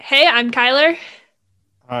Hey, I'm Kyler.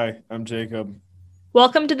 Hi, I'm Jacob.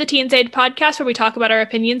 Welcome to the Teens Aid podcast where we talk about our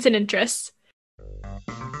opinions and interests.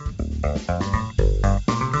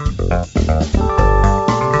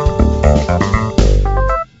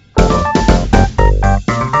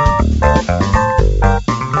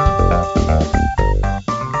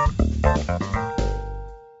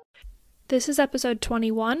 This is episode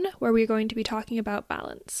 21, where we're going to be talking about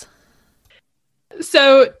balance.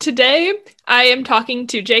 So today I am talking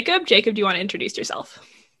to Jacob. Jacob, do you want to introduce yourself?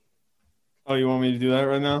 Oh, you want me to do that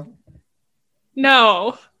right now?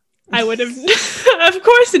 No, I would have. Of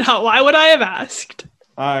course not. Why would I have asked?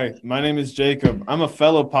 Hi, my name is Jacob. I'm a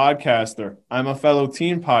fellow podcaster. I'm a fellow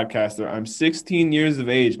teen podcaster. I'm 16 years of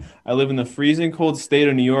age. I live in the freezing cold state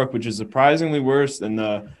of New York, which is surprisingly worse than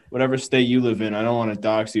whatever state you live in. I don't want to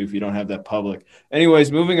dox you if you don't have that public.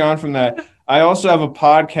 Anyways, moving on from that, I also have a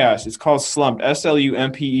podcast. It's called Slumped,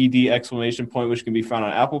 SLUMPED ! Which can be found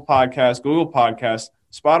on Apple Podcasts, Google Podcasts,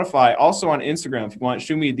 Spotify, also on Instagram. If you want,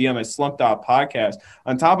 shoot me a DM at slump.podcast.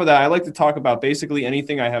 On top of that, I like to talk about basically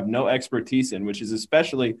anything I have no expertise in, which is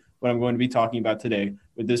especially what I'm going to be talking about today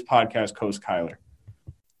with this podcast host, Kyler.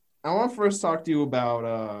 I want to first talk to you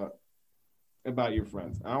about your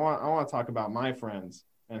friends. I want to talk about my friends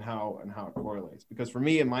and how it correlates. Because for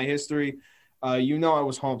me, in my history, I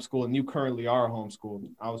was homeschooled, and you currently are homeschooled.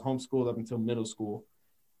 I was homeschooled up until middle school,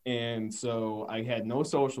 and so I had no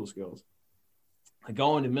social skills. I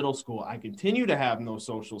go into middle school, I continue to have no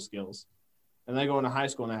social skills. And then I go into high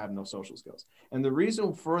school and I have no social skills. And the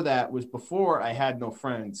reason for that was before I had no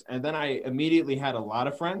friends. And then I immediately had a lot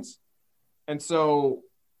of friends. And so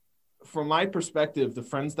from my perspective, the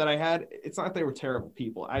friends that I had, it's not that they were terrible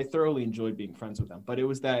people. I thoroughly enjoyed being friends with them. But it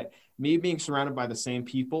was that me being surrounded by the same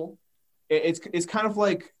people, it's kind of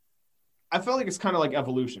like, I felt like it's kind of like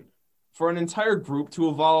evolution. For an entire group to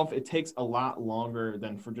evolve, it takes a lot longer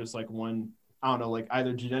than for just like one, I don't know, like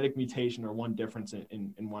either genetic mutation or one difference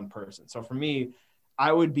in one person. So for me,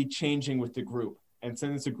 I would be changing with the group. And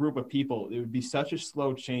since it's a group of people, it would be such a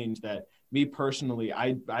slow change that me personally,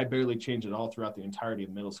 I barely changed at all throughout the entirety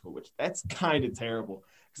of middle school, which that's kind of terrible.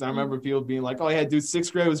 Because I remember people being like, oh, yeah, dude,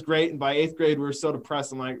 sixth grade was great. And by eighth grade, we were so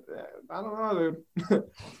depressed. I'm like, I don't know, dude.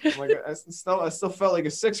 Like, I still felt like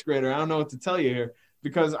a sixth grader. I don't know what to tell you here.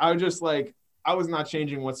 Because I was just like, I was not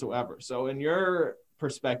changing whatsoever. So in your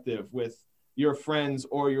perspective with your friends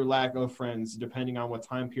or your lack of friends, depending on what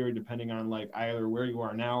time period, depending on like either where you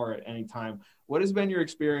are now or at any time, what has been your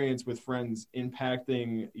experience with friends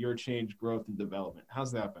impacting your change, growth, and development?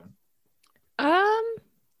 How's that been?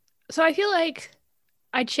 So I feel like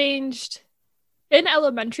I changed in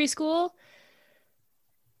elementary school.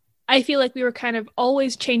 I feel like we were kind of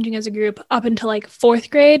always changing as a group up until like fourth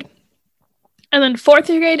grade. And then fourth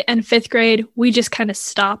grade and fifth grade, we just kind of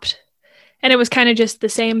stopped. And it was kind of just the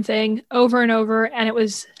same thing over and over. And it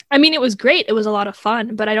was great. It was a lot of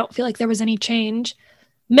fun, but I don't feel like there was any change.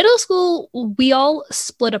 Middle school, we all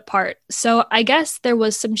split apart. So I guess there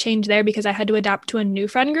was some change there because I had to adapt to a new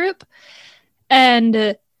friend group.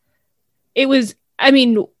 And it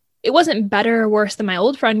wasn't better or worse than my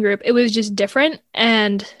old friend group. It was just different.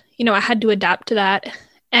 And, I had to adapt to that.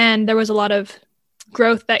 And there was a lot of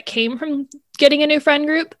growth that came from getting a new friend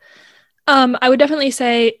group. I would definitely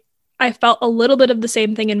say I felt a little bit of the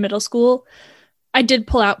same thing in middle school. I did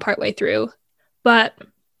pull out partway through, but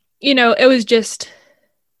it was just,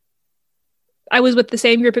 I was with the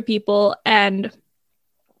same group of people, and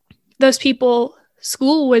those people,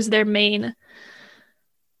 school was their main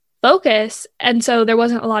focus. And so there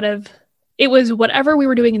wasn't it was whatever we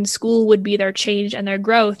were doing in school would be their change and their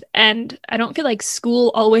growth. And I don't feel like school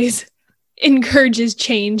always encourages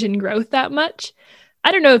change and growth that much.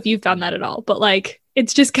 I don't know if you found that at all, but like,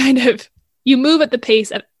 it's just kind of, you move at the pace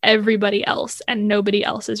of everybody else and nobody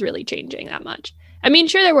else is really changing that much. I mean,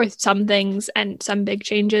 sure, there were some things and some big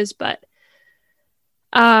changes, but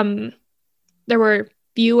there were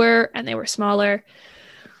fewer and they were smaller.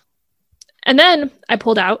 And then I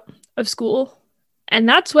pulled out of school, and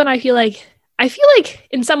that's when I feel like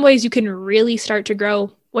in some ways you can really start to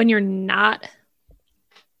grow when you're not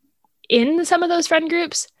in some of those friend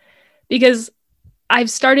groups, because I've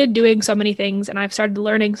started doing so many things and I've started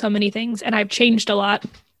learning so many things and I've changed a lot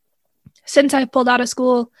since I've pulled out of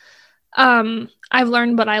school. I've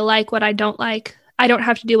learned what I like, what I don't like. I don't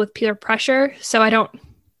have to deal with peer pressure. So I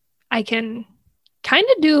can kind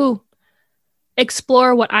of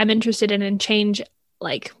explore what I'm interested in and change.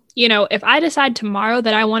 Like, if I decide tomorrow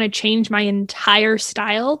that I want to change my entire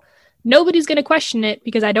style, nobody's going to question it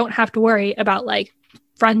because I don't have to worry about like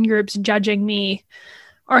friend groups judging me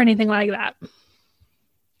or anything like that.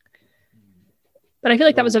 But I feel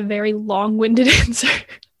like that was a very long-winded answer.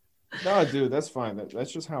 No, dude, that's fine.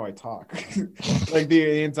 That's just how I talk. Like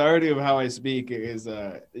the entirety of how I speak is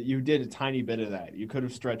you did a tiny bit of that. You could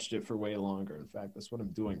have stretched it for way longer. In fact, that's what I'm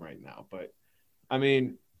doing right now. But I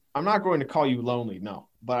mean, I'm not going to call you lonely, no.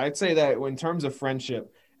 But I'd say that in terms of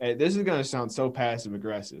friendship, this is going to sound so passive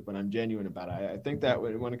aggressive, but I'm genuine about it. I think that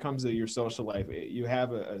when it comes to your social life, you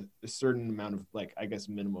have a certain amount of, like, I guess,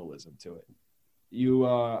 minimalism to it.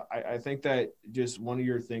 I think that just one of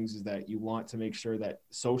your things is that you want to make sure that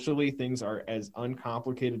socially things are as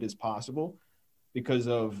uncomplicated as possible because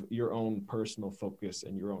of your own personal focus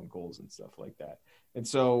and your own goals and stuff like that. And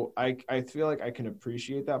so I feel like I can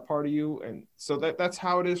appreciate that part of you. And so that's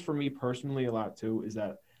how it is for me personally a lot too, is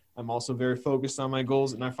that I'm also very focused on my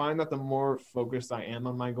goals. And I find that the more focused I am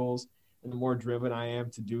on my goals and the more driven I am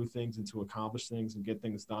to do things and to accomplish things and get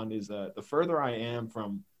things done is the further I am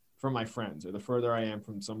from my friends, or the further I am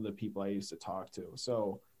from some of the people I used to talk to.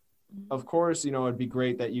 So of course, it'd be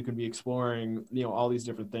great that you can be exploring, all these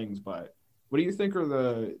different things, but what do you think are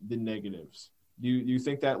the negatives? Do you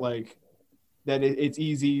think that it's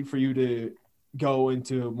easy for you to go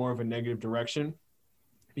into more of a negative direction?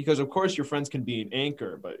 Because of course your friends can be an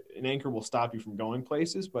anchor, but an anchor will stop you from going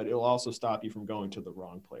places, but it'll also stop you from going to the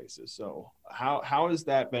wrong places. So how has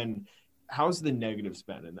that been? How's the negatives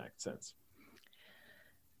been in that sense?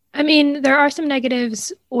 I mean, there are some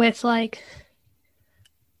negatives with like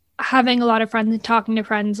having a lot of friends and talking to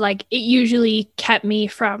friends. Like, it usually kept me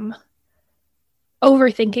from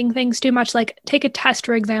overthinking things too much. Like, take a test,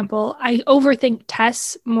 for example. I overthink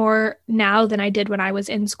tests more now than I did when I was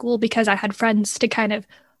in school because I had friends to kind of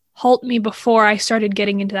halt me before I started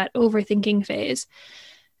getting into that overthinking phase.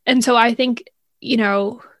 And so I think,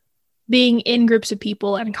 being in groups of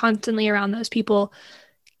people and constantly around those people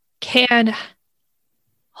can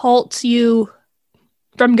halt you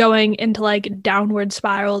from going into like downward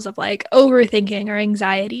spirals of like overthinking or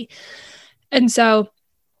anxiety. And so,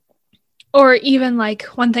 or even like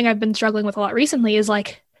one thing I've been struggling with a lot recently is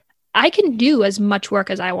like, I can do as much work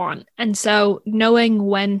as I want. And so knowing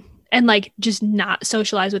when and like just not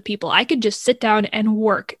socialize with people, I could just sit down and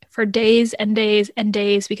work for days and days and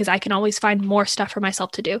days because I can always find more stuff for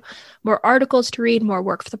myself to do, more articles to read, more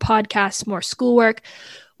work for the podcast, more schoolwork,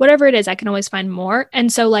 whatever it is, I can always find more.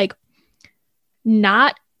 And so, like,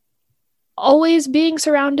 not always being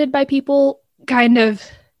surrounded by people kind of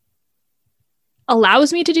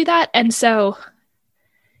allows me to do that. And so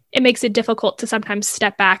it makes it difficult to sometimes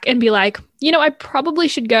step back and be like, I probably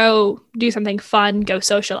should go do something fun, go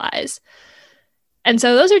socialize. And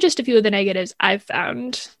so those are just a few of the negatives I've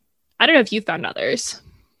found. I don't know if you've found others.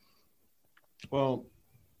 Well,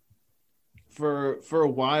 for a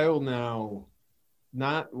while now,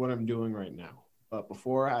 not what I'm doing right now, but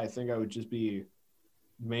before, I think I would just be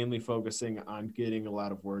mainly focusing on getting a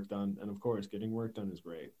lot of work done. And of course, getting work done is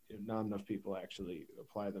great. Not enough people actually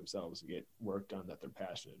apply themselves to get work done that they're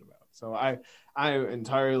passionate about. So I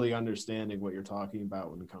entirely understanding what you're talking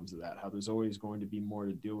about when it comes to that, how there's always going to be more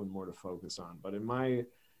to do and more to focus on. But in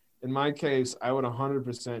my case, I would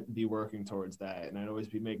 100% be working towards that. And I'd always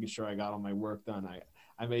be making sure I got all my work done.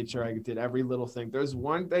 I made sure I did every little thing. There's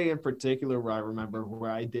one day in particular where I remember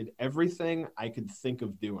where I did everything I could think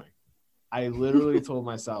of doing. I literally told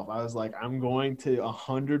myself, I was like, I'm going to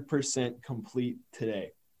 100% complete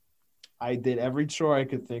today. I did every chore I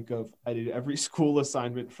could think of. I did every school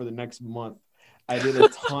assignment for the next month. I did a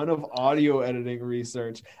ton of audio editing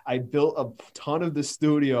research. I built a ton of the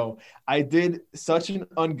studio. I did such an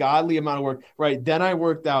ungodly amount of work. Right. Then I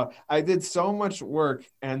worked out. I did so much work.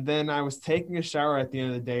 And then I was taking a shower at the end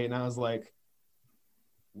of the day. And I was like,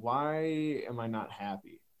 why am I not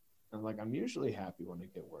happy? I'm like, I'm usually happy when I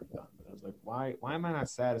get work done. But I was like, why am I not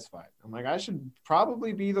satisfied? I'm like, I should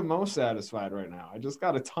probably be the most satisfied right now. I just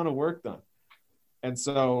got a ton of work done. And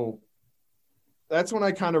so that's when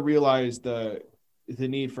I kind of realized the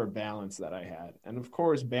need for balance that I had. And of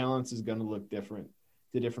course, balance is going to look different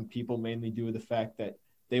to different people, mainly due to the fact that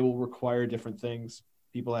they will require different things.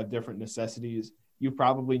 People have different necessities. You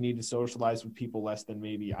probably need to socialize with people less than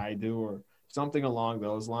maybe I do, or something along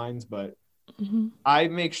those lines. But I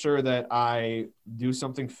make sure that I do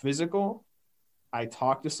something physical. I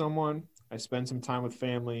talk to someone. I spend some time with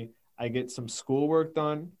family. I get some schoolwork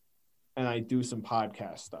done, and I do some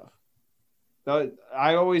podcast stuff.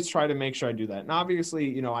 I always try to make sure I do that. And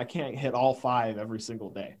obviously, I can't hit all 5 every single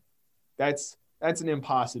day. That's an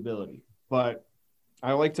impossibility. But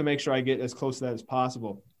I like to make sure I get as close to that as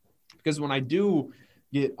possible. Because when I do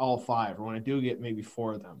get all 5, or when I do get maybe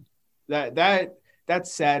 4 of them,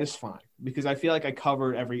 that's satisfying, because I feel like I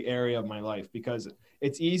covered every area of my life, because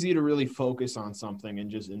it's easy to really focus on something and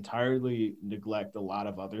just entirely neglect a lot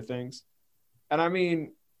of other things. And I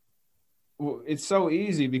mean, it's so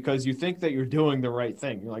easy because you think that you're doing the right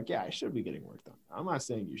thing. You're like, yeah, I should be getting work done. I'm not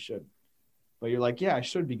saying you should, but you're like, yeah, I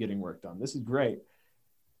should be getting work done. This is great.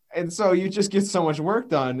 And so you just get so much work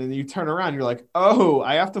done and you turn around, you're like, oh,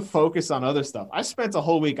 I have to focus on other stuff. I spent a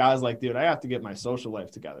whole week. I was like, dude, I have to get my social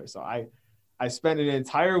life together. So I spent an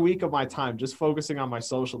entire week of my time just focusing on my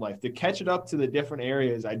social life to catch it up to the different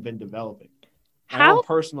areas I'd been developing. My own How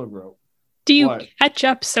personal growth. do you What? catch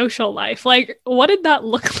up social life? Like, what did that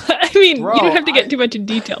look like? I mean, you don't Bro, have to get too much in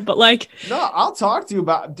detail, but like, no, I'll talk to you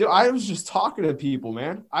about, dude, I was just talking to people,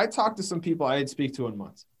 man. I talked to some people I didn't speak to in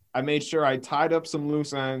months. I made sure I tied up some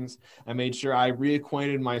loose ends. I made sure I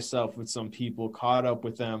reacquainted myself with some people, caught up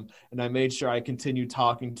with them, and I made sure I continued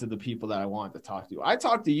talking to the people that I wanted to talk to. I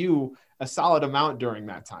talked to you a solid amount during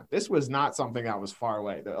that time. This was not something that was far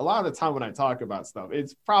away. A lot of the time when I talk about stuff,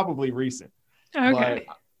 it's probably recent. But okay.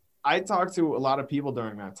 I talked to a lot of people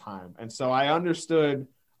during that time. And so I understood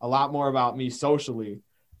a lot more about me socially,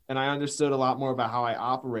 and I understood a lot more about how I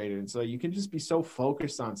operated. And so you can just be so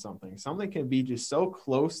focused on something. Something can be just so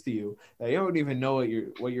close to you that you don't even know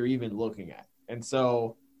what you're even looking at. And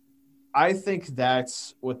so I think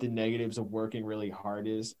that's what the negatives of working really hard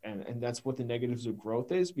is. And that's what the negatives of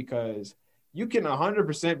growth is, because you can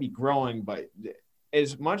 100% be growing, but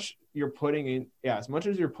as much you're putting in, yeah, as much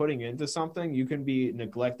as you're putting into something, you can be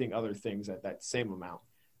neglecting other things at that same amount.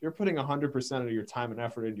 You're putting 100% of your time and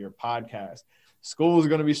effort into your podcast. School is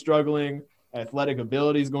going to be struggling. Athletic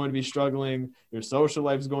ability is going to be struggling. Your social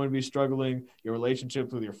life is going to be struggling. Your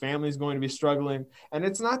relationships with your family is going to be struggling. And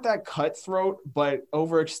it's not that cutthroat, but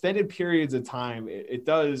over extended periods of time, it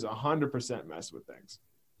does 100% mess with things.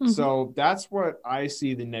 Mhm. So that's what I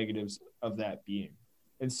see the negatives of that being.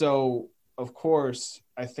 And so, of course,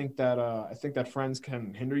 I think that friends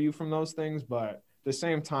can hinder you from those things, but at the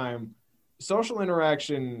same time, social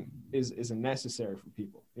interaction is necessary for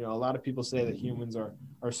people. You know, a lot of people say that humans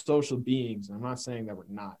are social beings, and I'm not saying that we're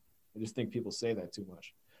not. I just think people say that too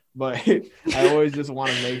much. But I always just want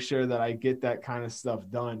to make sure that I get that kind of stuff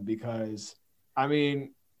done, because I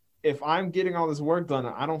mean, if I'm getting all this work done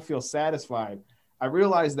and I don't feel satisfied, I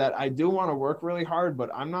realize that I do want to work really hard, but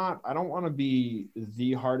I don't want to be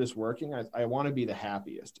the hardest working. I want to be the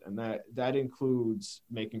happiest. And that includes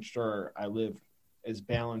making sure I live as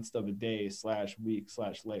balanced of a day / week /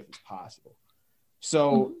 life as possible.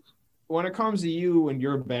 So when it comes to you and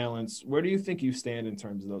your balance, where do you think you stand in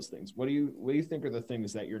terms of those things? What do you think are the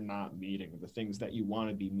things that you're not meeting, the things that you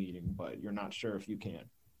want to be meeting, but you're not sure if you can?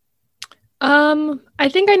 I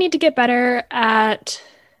think I need to get better at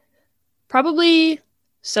probably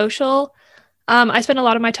social. I spend a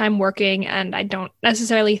lot of my time working, and I don't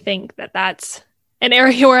necessarily think that that's an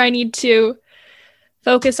area where I need to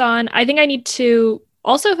focus on. I think I need to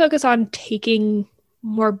also focus on taking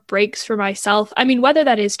more breaks for myself. I mean, whether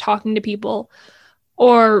that is talking to people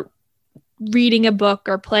or reading a book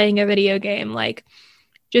or playing a video game, like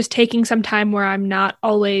just taking some time where I'm not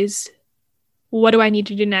always, what do I need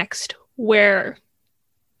to do next? Where,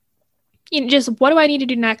 just what do I need to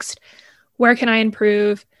do next? Where can I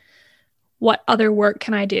improve? What other work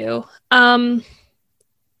can I do?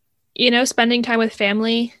 Spending time with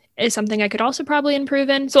family is something I could also probably improve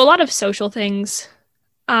in. So a lot of social things,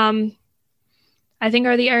 um, I think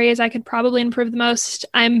are the areas I could probably improve the most.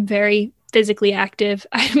 I'm very physically active.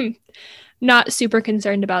 I'm not super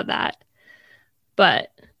concerned about that.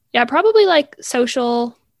 But yeah, probably like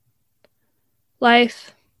social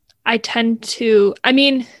life. I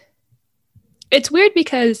mean, it's weird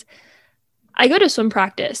because I go to swim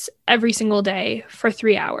practice every single day for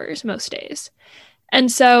 3 hours most days.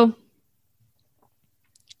 And so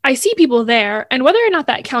I see people there, and whether or not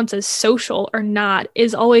that counts as social or not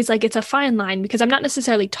is always like it's a fine line, because I'm not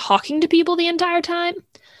necessarily talking to people the entire time,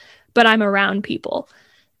 but I'm around people.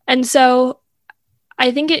 And so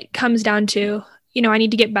I think it comes down to, I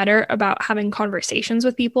need to get better about having conversations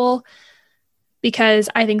with people, because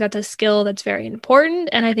I think that's a skill that's very important.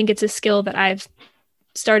 And I think it's a skill that I've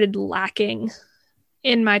started lacking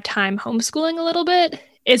in my time homeschooling a little bit,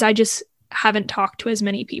 is I just haven't talked to as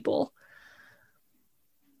many people.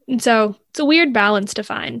 And so it's a weird balance to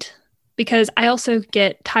find, because I also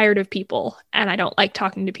get tired of people and I don't like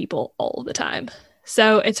talking to people all the time.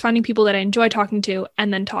 So it's finding people that I enjoy talking to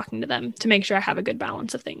and then talking to them to make sure I have a good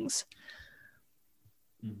balance of things.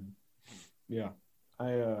 Mm-hmm. Yeah,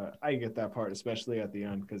 I get that part, especially at the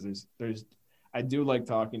end, because there's I do like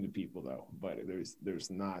talking to people though, but there's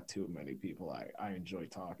not too many people I enjoy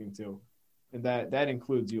talking to. And that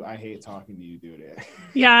includes you. I hate talking to you, dude.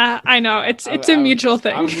 Yeah, I know. It's a mutual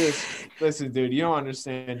thing. I'm just listen, dude. You don't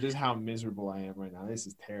understand just how miserable I am right now. This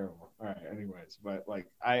is terrible. All right. Anyways, but like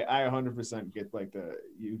I 100% get like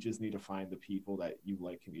you just need to find the people that you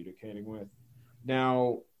like communicating with.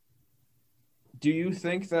 Now, do you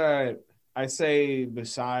think that I say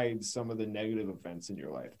besides some of the negative events in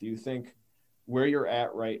your life, do you think where you're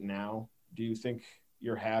at right now, do you think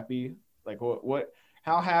you're happy? Like what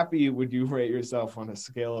how happy would you rate yourself on a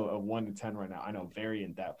scale of 1 to 10 right now? I know, very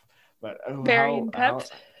in depth, but Very in depth.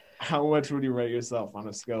 how much would you rate yourself on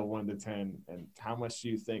a scale of 1 to 10, and how much do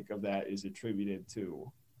you think of that is attributed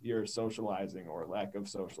to your socializing or lack of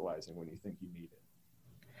socializing when you think you need it?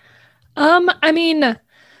 I mean,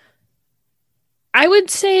 I would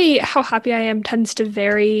say how happy I am tends to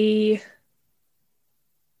vary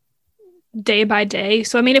day by day.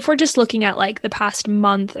 So, I mean, if we're just looking at like the past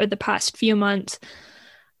month or the past few months,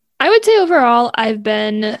 I would say overall I've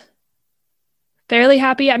been fairly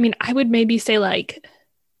happy. I mean, I would maybe say like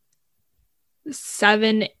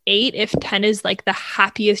 7, 8. If 10 is like the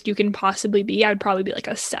happiest you can possibly be, I would probably be like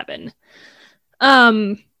a 7.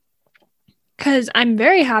 Because I'm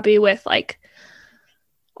very happy with like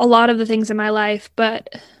a lot of the things in my life, but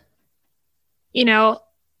you know,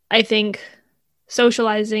 I think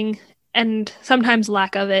socializing and sometimes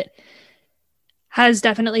lack of it has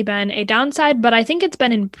definitely been a downside, but I think it's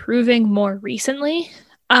been improving more recently.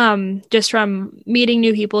 Just from meeting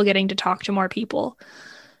new people, getting to talk to more people.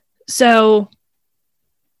 So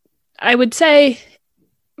I would say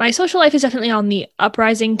my social life is definitely on the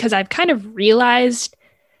uprising because I've kind of realized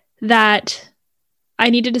that I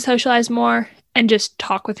needed to socialize more and just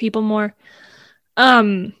talk with people more.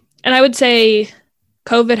 And I would say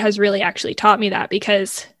COVID has really actually taught me that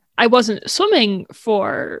because I wasn't swimming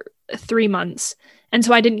for 3 months. And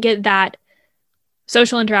so I didn't get that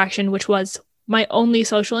social interaction, which was my only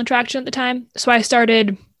social interaction at the time. So I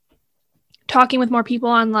started talking with more people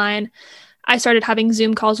online. I started having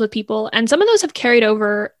Zoom calls with people, and some of those have carried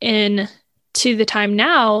over in to the time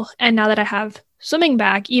now. And now that I have swimming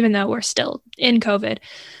back, even though we're still in COVID,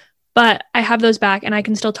 but I have those back and I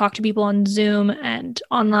can still talk to people on Zoom and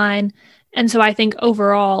online. And so I think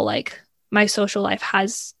overall, like my social life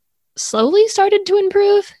has slowly started to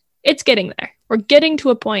improve. It's getting there. We're getting to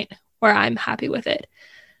a point where I'm happy with it.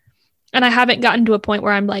 And I haven't gotten to a point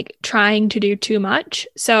where I'm like trying to do too much.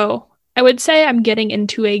 So I would say I'm getting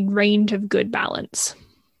into a range of good balance.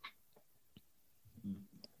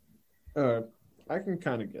 I can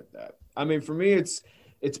kind of get that. I mean, for me, it's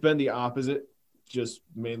been the opposite, just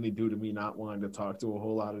mainly due to me not wanting to talk to a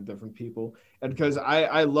whole lot of different people. And because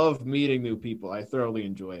I love meeting new people, I thoroughly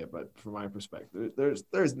enjoy it. But from my perspective,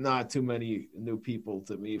 there's not too many new people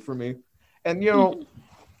to meet for me. And, you know,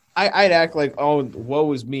 I'd act like, oh,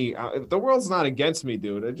 woe is me. The world's not against me,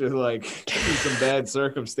 dude. It's just like some bad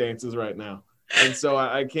circumstances right now. And so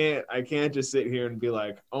I can't just sit here and be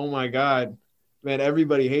like, oh, my God, man,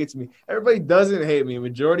 everybody hates me. Everybody doesn't hate me. A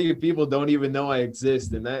majority of people don't even know I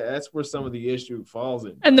exist. And that's where some of the issue falls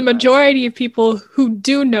in. And the majority of people who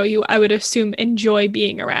do know you, I would assume, enjoy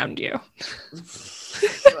being around you.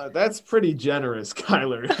 That's pretty generous,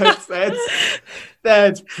 Kyler.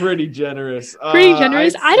 That's pretty generous. Pretty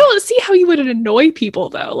generous. I don't see how you would annoy people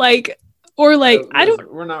though. Like, or like, listen, I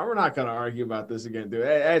don't. We're not gonna argue about this again, dude.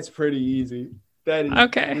 That's pretty easy. That is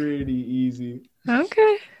pretty easy.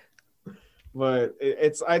 Okay. But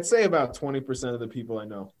I'd say about 20% of the people I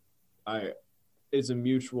know, it's a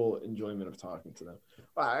mutual enjoyment of talking to them.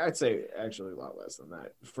 I'd say actually a lot less than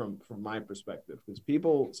that from my perspective, because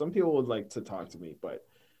some people would like to talk to me, but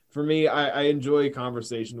for me, I enjoy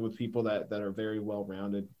conversation with people that are very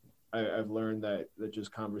well-rounded. I've learned that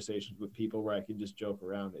just conversations with people where I can just joke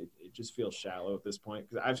around, it just feels shallow at this point,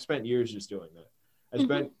 because I've spent years just doing that. I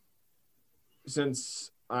spent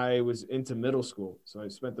since I was into middle school, so I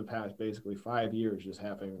spent the past basically 5 years just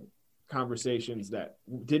having conversations that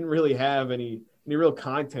didn't really have any real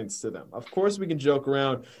contents to them. Of course, we can joke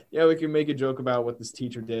around. Yeah, we can make a joke about what this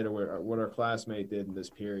teacher did or what our classmate did in this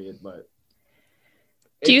period, but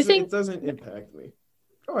do you think it doesn't impact me?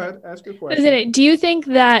 Go ahead, ask your question. Do you think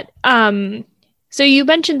that so you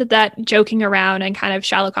mentioned that joking around and kind of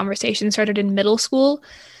shallow conversation started in middle school.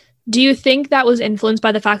 Do you think that was influenced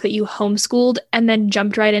by the fact that you homeschooled and then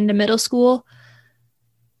jumped right into middle school?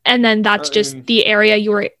 And then that's just the area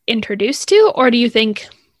you were introduced to? Or do you think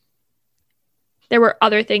there were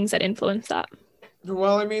other things that influenced that?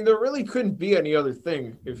 Well, I mean, there really couldn't be any other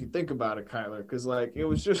thing if you think about it, Kyler, because like it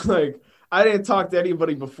was just like I didn't talk to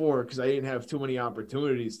anybody before because I didn't have too many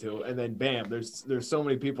opportunities to, and then bam, there's so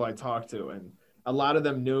many people I talked to, and a lot of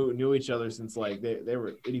them knew each other since like they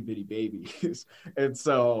were itty bitty babies. And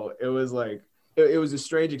so it was like it was a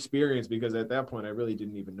strange experience because at that point I really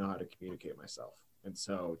didn't even know how to communicate myself. And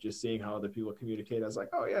so just seeing how other people communicate, I was like,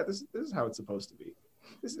 oh yeah, this is how it's supposed to be.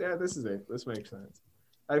 This is it. This makes sense.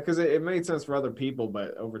 Because it made sense for other people,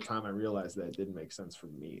 but over time I realized that it didn't make sense for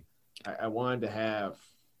me. I wanted to have,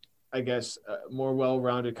 I guess, more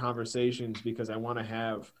well-rounded conversations because I want to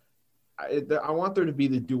have, I want there to be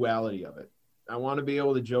the duality of it. I want to be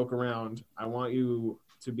able to joke around. I want you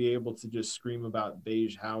to be able to just scream about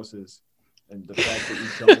beige houses and the fact that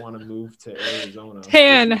you don't want to move to Arizona.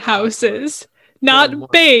 Tan houses,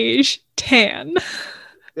 not beige, tan.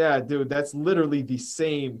 Yeah, dude, that's literally the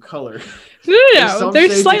same color. No,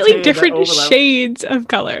 there's slightly different shades of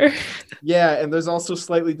color. Yeah, and there's also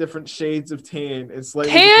slightly different shades of tan. And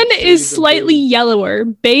tan is slightly yellower.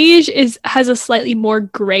 Beige has a slightly more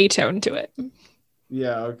gray tone to it.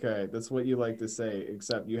 Yeah, okay. That's what you like to say,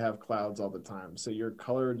 except you have clouds all the time. So your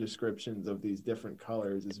color descriptions of these different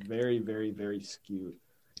colors is very, very, very skewed.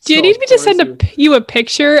 Do you need me to send you a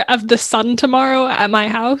picture of the sun tomorrow at my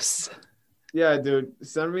house? Yeah, dude.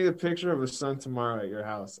 Send me the picture of the sun tomorrow at your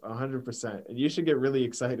house, 100%. And you should get really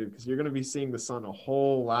excited because you're going to be seeing the sun a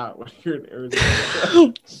whole lot when you're in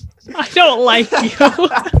Arizona. I don't like you.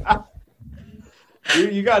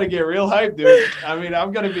 You got to get real hyped, dude. I mean,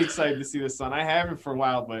 I'm going to be excited to see the sun. I haven't for a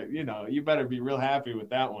while, but, you better be real happy with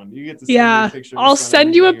that one. You get to see a picture of the sun. I'll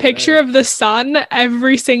send you a picture of the sun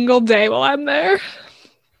every single day while I'm there.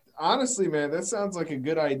 Honestly, man, that sounds like a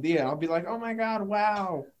good idea. I'll be like, oh, my God,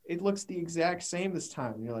 wow. It looks the exact same this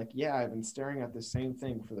time. And you're like, yeah, I've been staring at the same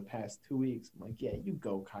thing for the past 2 weeks. I'm like, yeah, you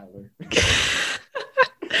go, Kyler.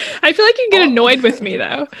 I feel like you get annoyed with me,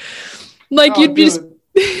 though. Like, you'd be just...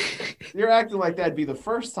 You're acting like that'd be the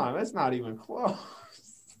first time. That's not even close.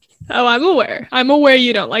 Oh, I'm aware. I'm aware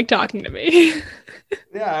you don't like talking to me.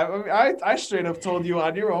 Yeah, I mean, I straight up told you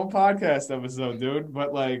on your own podcast episode, dude.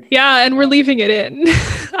 But like... Yeah, and we're leaving it in.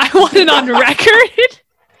 I want it on record.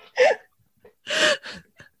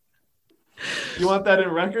 You want that in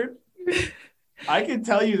record? I can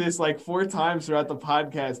tell you this like 4 times throughout the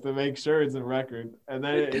podcast to make sure it's in record. And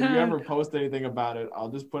then if you ever post anything about it, I'll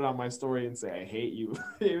just put on my story and say, I hate you.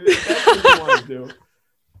 If that's what you want to do.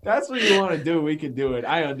 That's what you want to do. We can do it.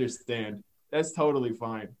 I understand. That's totally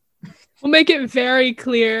fine. We'll make it very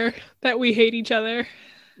clear that we hate each other.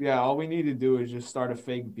 Yeah, all we need to do is just start a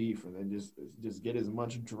fake beef and then just get as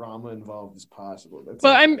much drama involved as possible.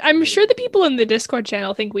 Well, I'm sure the people in the Discord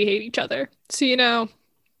channel think we hate each other. So,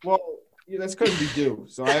 Well, yeah, that's because we do.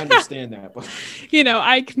 So I understand that. But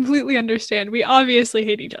I completely understand. We obviously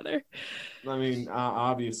hate each other. I mean,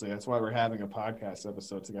 obviously, that's why we're having a podcast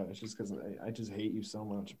episode together. It's just because I just hate you so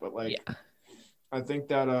much. But I think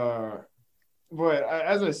that but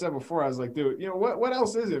as I said before, I was like, dude, what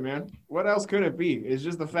else is it, man? What else could it be? It's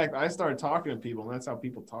just the fact that I started talking to people, and that's how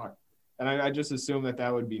people talk. And I just assumed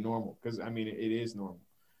that would be normal because, I mean, it is normal.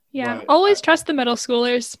 Yeah, but always trust the middle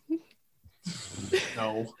schoolers.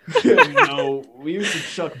 No. No. We used to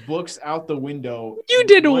chuck books out the window. You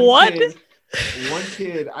did what? One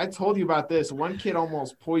kid, I told you about this. One kid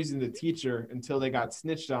almost poisoned the teacher until they got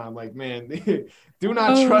snitched on. Like, man, do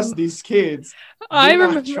not trust these kids. I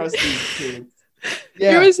remember. Trust these kids.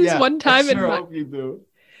 Yeah, there was this one time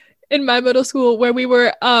in my middle school where we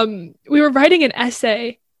were writing an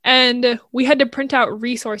essay and we had to print out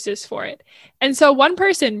resources for it. And so one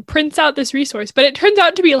person prints out this resource, but it turns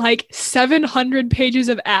out to be like 700 pages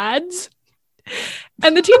of ads.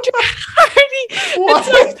 And the teacher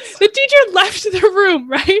the teacher left the room,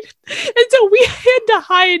 right? And so we had to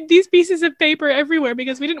hide these pieces of paper everywhere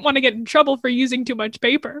because we didn't want to get in trouble for using too much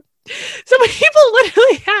paper. So people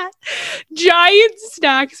literally had giant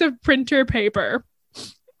stacks of printer paper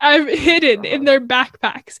hidden in their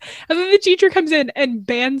backpacks. And then the teacher comes in and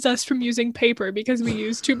bans us from using paper because we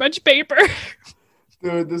use too much paper.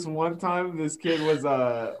 Dude, this one time, this kid was,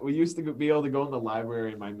 we used to be able to go in the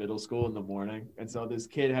library in my middle school in the morning. And so this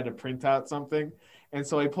kid had to print out something. And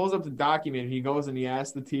so he pulls up the document. He goes and he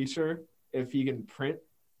asks the teacher if he can print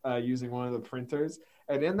using one of the printers.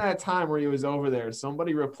 And in that time where he was over there,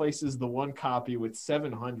 somebody replaces the one copy with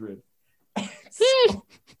 700.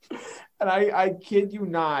 And I kid you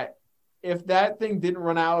not, if that thing didn't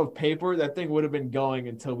run out of paper, that thing would have been going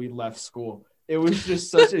until we left school. It was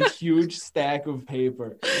just such a huge stack of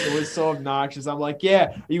paper. It was so obnoxious. I'm like,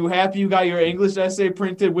 yeah, are you happy you got your English essay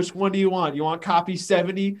printed? Which one do you want? You want copy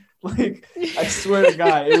 70? Like, I swear to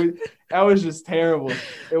God, that was just terrible.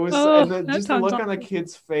 It was just the look on the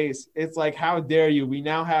kid's face. It's like, how dare you? We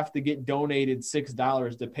now have to get donated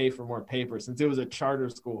 $6 to pay for more paper since it was a charter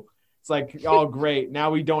school. It's like, oh, great.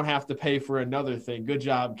 Now we don't have to pay for another thing. Good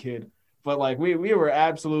job, kid. But like we were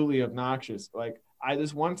absolutely obnoxious. Like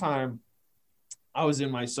this one time I was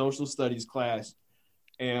in my social studies class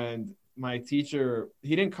and my teacher,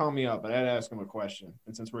 he didn't call me up, but I had to ask him a question.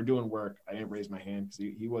 And since we're doing work, I didn't raise my hand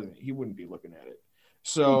because he wouldn't be looking at it.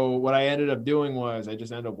 So what I ended up doing was I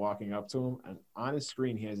just ended up walking up to him, and on his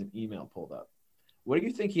screen, he has an email pulled up. What do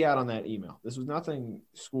you think he had on that email? This was nothing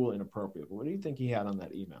school inappropriate, but what do you think he had on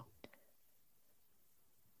that email?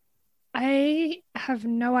 I have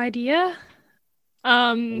no idea.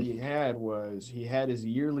 What he had his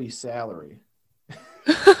yearly salary.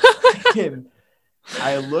 And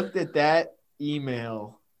I looked at that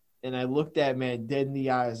email and I looked that man dead in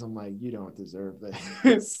the eyes. I'm like, you don't deserve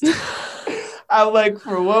this. I'm like,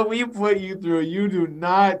 for what we put you through, you do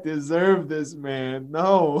not deserve this, man.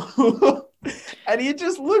 No. And he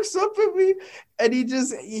just looks up at me and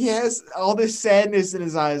he has all this sadness in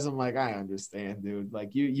his eyes. I'm like, I understand, dude.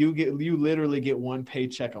 Like you literally get one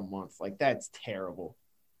paycheck a month. Like that's terrible.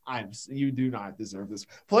 You do not deserve this.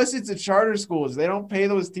 Plus it's a charter schools. They don't pay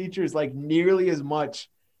those teachers like nearly as much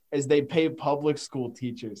as they pay public school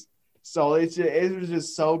teachers. So it was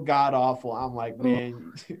just so god awful. I'm like,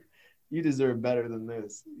 man, you deserve better than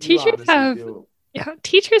this. Teachers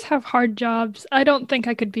have hard jobs. I don't think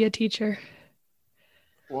I could be a teacher.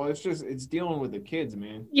 Well, it's dealing with the kids,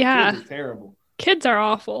 man. Yeah. Kids are terrible. Kids are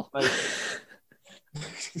awful. Like,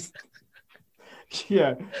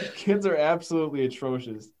 yeah, kids are absolutely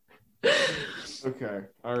atrocious. Okay.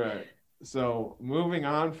 All right. So moving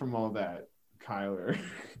on from all that, Kyler.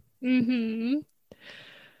 Mm-hmm.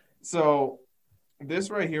 So this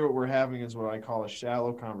right here, what we're having is what I call a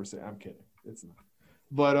shallow conversation. I'm kidding. It's not.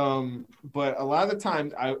 But a lot of the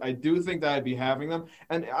times I do think that I'd be having them.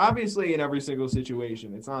 And obviously in every single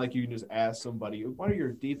situation, it's not like you can just ask somebody, what are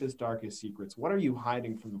your deepest, darkest secrets? What are you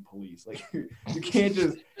hiding from the police? Like you can't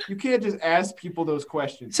just ask people those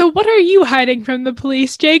questions. So what are you hiding from the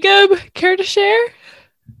police, Jacob? Care to share?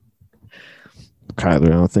 Kyler, I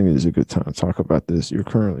don't think it's a good time to talk about this. You're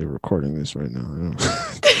currently recording this right now.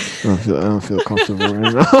 I don't feel comfortable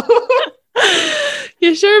right now.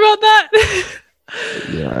 You sure about that?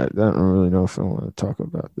 Yeah, I don't really know if I want to talk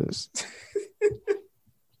about this.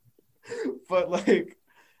 But like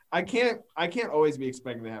I can't always be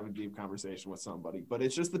expecting to have a deep conversation with somebody, but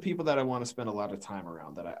it's just the people that I want to spend a lot of time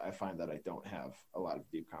around that I find that I don't have a lot of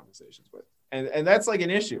deep conversations with. And that's like an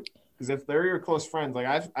issue, because if they're your close friends,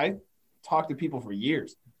 like I talked to people for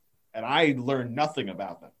years and I learned nothing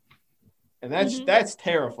about them. And that's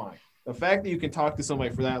terrifying. The fact that you can talk to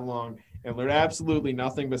somebody for that long and learn absolutely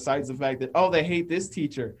nothing besides the fact that, oh, they hate this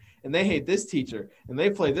teacher and they hate this teacher and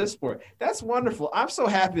they play this sport. That's wonderful. I'm so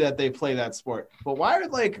happy that they play that sport. But why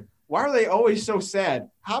are they always so sad?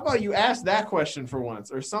 How about you ask that question for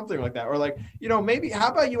once or something like that? Or like, maybe how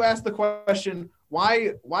about you ask the question,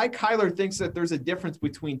 why Kyler thinks that there's a difference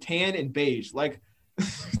between tan and beige? Like,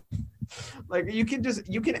 like you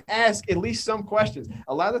can ask at least some questions.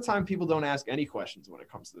 A lot of the time people don't ask any questions when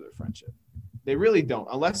it comes to their friendship. They really don't.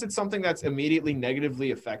 Unless it's something that's immediately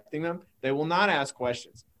negatively affecting them, they will not ask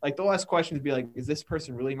questions. Like they'll ask questions, be like, is this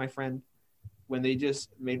person really my friend? When they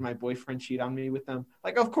just made my boyfriend cheat on me with them?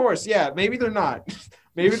 Like, of course, yeah, maybe they're not.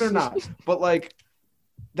 Maybe they're not. But like,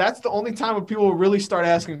 that's the only time when people will really start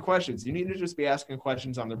asking questions. You need to just be asking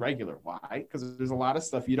questions on the regular. Why? Because there's a lot of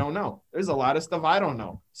stuff you don't know. There's a lot of stuff I don't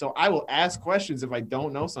know. So I will ask questions if I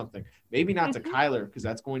don't know something. Maybe not to Kyler, because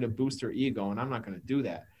that's going to boost her ego, and I'm not going to do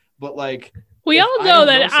that. But like, we all know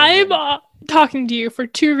that I'm talking to you for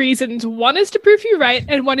two reasons. One is to prove you right,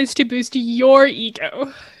 and one is to boost your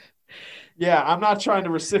ego. Yeah, I'm not trying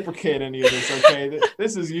to reciprocate any of this, okay?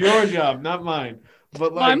 This is your job, not mine.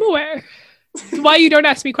 But like, I'm aware. That's why you don't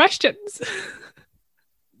ask me questions.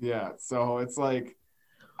 Yeah, so it's like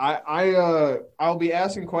I'll be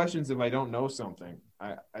asking questions if I don't know something.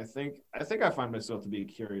 I think I find myself to be a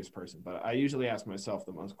curious person, but I usually ask myself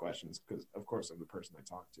the most questions because, of course, I'm the person I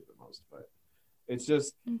talk to the most. But it's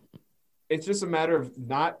just a matter of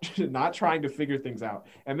not trying to figure things out.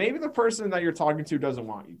 And maybe the person that you're talking to doesn't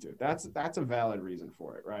want you to. That's a valid reason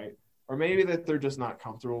for it, right? Or maybe that they're just not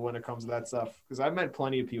comfortable when it comes to that stuff. Because I've met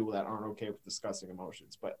plenty of people that aren't okay with discussing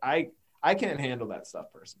emotions, but I can't handle that stuff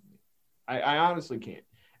personally. I honestly can't.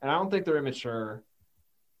 And I don't think they're immature.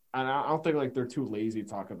 And I don't think like they're too lazy to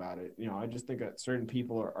talk about it. I just think that certain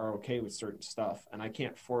people are okay with certain stuff, and I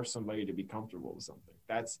can't force somebody to be comfortable with something.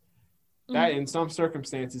 That in some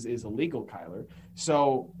circumstances is illegal, Kyler.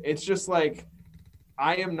 So it's just like,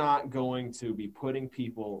 I am not going to be putting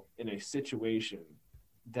people in a situation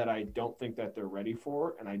that I don't think that they're ready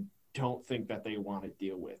for, and I don't think that they want to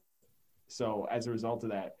deal with. So as a result of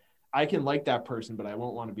that, I can like that person, but I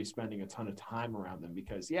won't want to be spending a ton of time around them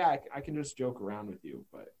because, yeah, I can just joke around with you.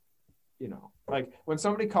 But, you know, like when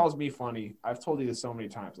somebody calls me funny, I've told you this so many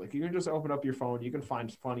times. Like you can just open up your phone. You can find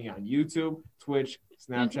funny on YouTube, Twitch,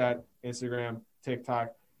 Snapchat, Instagram,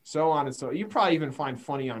 TikTok, so on and so. You probably even find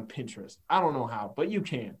funny on Pinterest. I don't know how, but you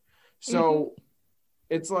can. So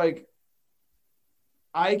it's like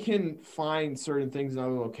I can find certain things in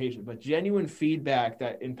other locations, but genuine feedback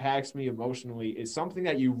that impacts me emotionally is something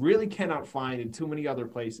that you really cannot find in too many other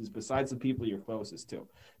places besides the people you're closest to.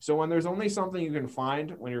 So when there's only something you can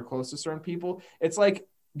find when you're close to certain people, it's like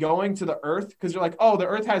going to the earth because you're like, oh, the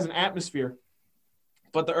earth has an atmosphere,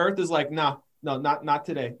 but the earth is like, no, not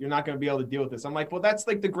today. You're not going to be able to deal with this. I'm like, well, that's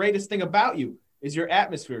like the greatest thing about you. Is your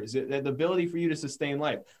atmosphere, is it the ability for you to sustain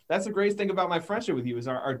life. That's the greatest thing about my friendship with you is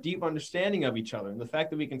our deep understanding of each other and the fact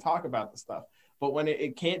that we can talk about the stuff. But when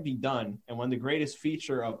it can't be done and when the greatest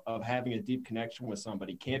feature of having a deep connection with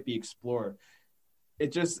somebody can't be explored,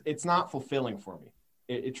 it's not fulfilling for me.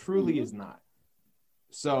 It truly is not.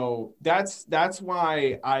 So that's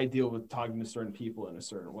why I deal with talking to certain people in a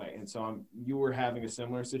certain way. And so you were having a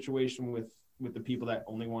similar situation with the people that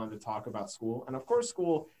only wanted to talk about school. And of course,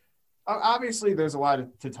 school, obviously, there's a lot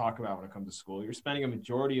to talk about when it comes to school. You're spending a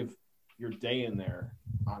majority of your day in there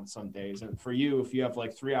on some days. And for you, if you have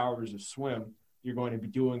like 3 hours of swim, you're going to be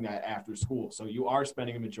doing that after school. So you are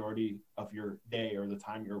spending a majority of your day or the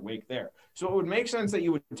time you're awake there. So it would make sense that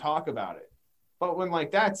you would talk about it. But when like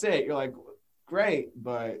that's it, you're like, great.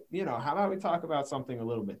 But, you know, how about we talk about something a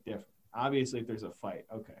little bit different? Obviously, if there's a fight,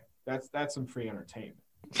 okay, that's some free entertainment.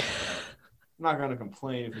 I'm not going to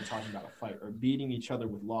complain if you're talking about a fight or beating each other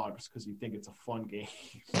with logs because you think it's a fun game.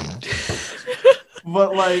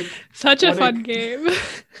 But like such a fun game.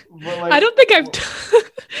 But like, I don't think I've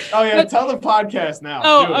oh yeah, tell the podcast now.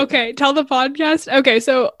 Oh, okay. Tell the podcast. Okay,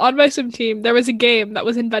 so on my swim team, there was a game that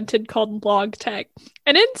was invented called log tag.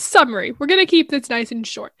 And in summary, we're going to keep this nice and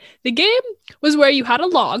short. The game was where you had a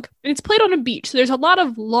log, and it's played on a beach. So there's a lot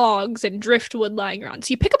of logs and driftwood lying around.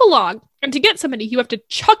 So you pick up a log, and to get somebody, you have to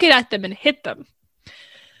chuck it at them and hit them.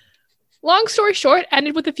 Long story short,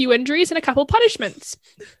 ended with a few injuries and a couple punishments.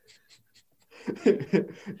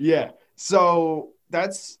 Yeah. So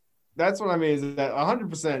that's what I mean is that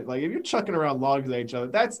 100%, like if you're chucking around logs at each other,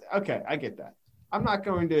 that's okay. I get that. I'm not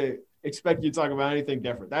going to expect you to talk about anything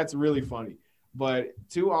different. That's really funny. But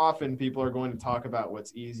too often people are going to talk about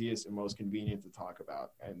what's easiest and most convenient to talk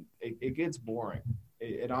about. And it gets boring.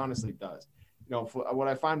 It honestly does. You know, what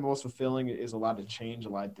I find most fulfilling is a lot of change, a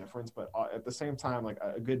lot of difference, but at the same time, like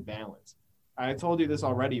a good balance. I told you this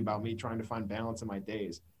already about me trying to find balance in my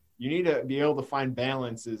days. You need to be able to find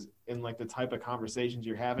balances in like the type of conversations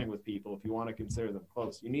you're having with people if you want to consider them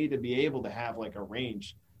close. You need to be able to have like a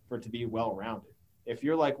range for it to be well-rounded. If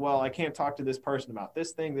you're like, well, I can't talk to this person about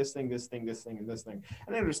this thing, and this thing.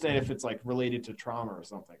 And I understand if it's like related to trauma or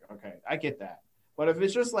something. Okay, I get that. But if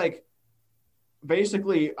it's just like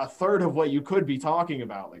basically a third of what you could be talking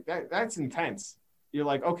about, like that's intense. You're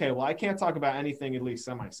like, okay, well, I can't talk about anything at least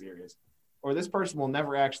semi-serious. Or this person will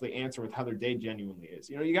never actually answer with how their day genuinely is.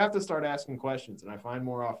 You know, you have to start asking questions. And I find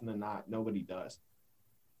more often than not, nobody does.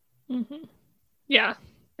 Mm-hmm. Yeah,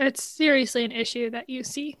 it's seriously an issue that you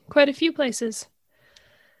see quite a few places.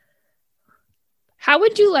 How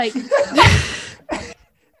would you like...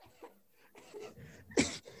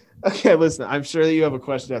 Okay, listen, I'm sure that you have a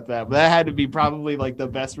question after that, but that had to be probably like the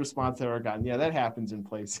best response I've ever gotten. Yeah, that happens in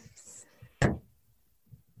places.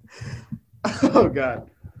 Oh, God.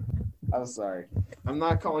 I'm sorry. I'm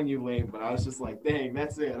not calling you lame, but I was just like, dang,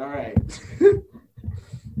 that's it. All right.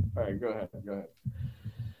 All right, go ahead.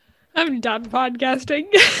 I'm done podcasting.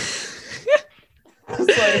 It's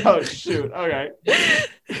like, oh, shoot. Okay.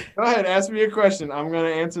 Go ahead. Ask me a question. I'm going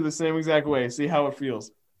to answer the same exact way. See how it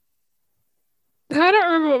feels. I don't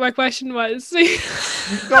remember what my question was. You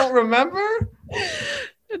don't remember?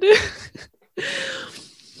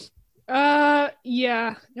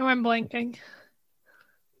 Yeah. No, I'm blanking.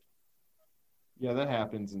 Yeah, that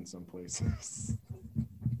happens in some places.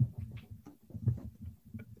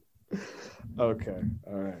 Okay.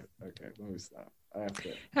 All right. Okay. Let me stop.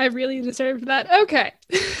 I really deserved that. Okay.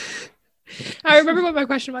 I remember what my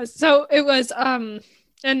question was. So it was, and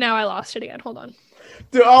now I lost it again. Hold on.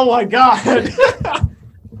 Dude, oh my God. I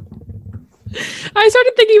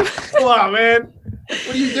started thinking. Come on, man. What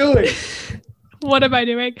are you doing? What am I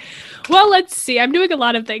doing? Well, let's see. I'm doing a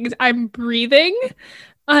lot of things. I'm breathing.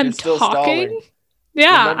 I'm talking. Stalling.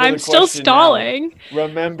 Yeah, I'm still stalling. Now.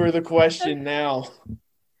 Remember the question now.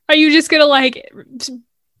 Are you just gonna like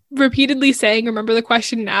repeatedly saying remember the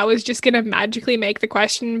question now is just going to magically make the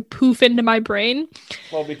question poof into my brain.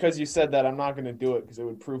 Well, because you said that, I'm not going to do it because it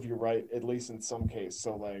would prove you right, at least in some case.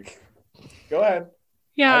 So, like, go ahead.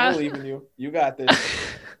 Yeah. I believe in you. You got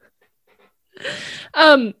this.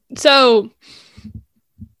 So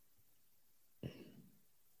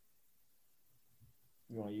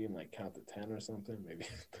you can like count to 10 or something. Maybe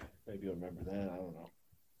you'll remember that. I don't know.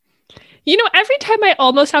 You know, every time I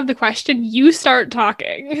almost have the question, you start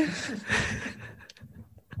talking. And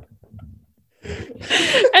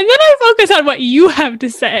then I focus on what you have to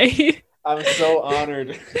say. I'm so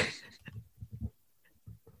honored.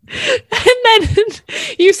 And then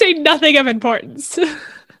you say nothing of importance.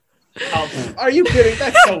 Are you kidding?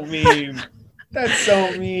 That's so mean. That's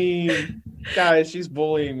so mean. Guys, she's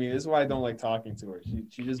bullying me. This is why I don't like talking to her.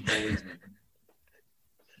 She just bullies me.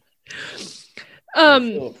 I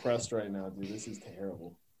feel oppressed right now, dude. This is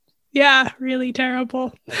terrible. Yeah, really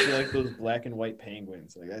terrible. I feel like those black and white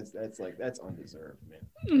penguins. Like that's undeserved, man.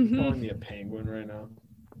 Mm-hmm. You're calling me a penguin right now.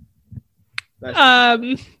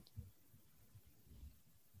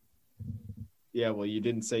 Yeah, well, you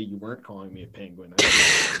didn't say you weren't calling me a penguin.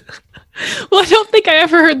 Well, I don't think I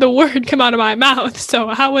ever heard the word come out of my mouth. So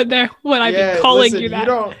how would I be calling you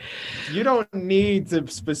that? You don't need to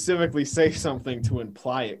specifically say something to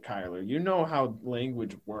imply it, Kyler. You know how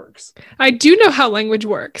language works. I do know how language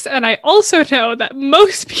works, and I also know that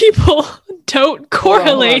most people don't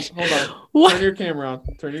correlate. Hold on. What? Turn your camera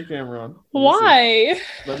on. Why?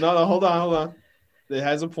 But no, hold on. It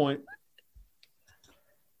has a point.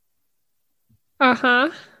 Uh-huh.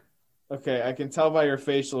 Okay, I can tell by your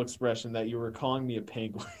facial expression that you were calling me a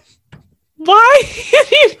penguin. Why can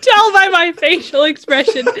you tell by my facial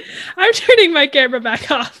expression? I'm turning my camera back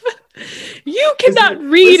off. You cannot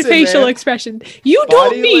read facial expressions. You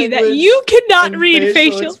told me that you cannot read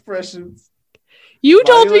facial expressions. You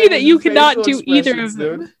told me that you cannot do either of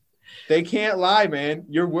them. Dude. They can't lie, man.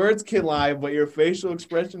 Your words can lie, but your facial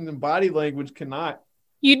expressions and body language cannot.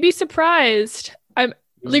 You'd be surprised. I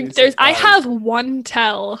have one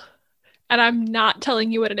tell, and I'm not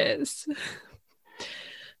telling you what it is.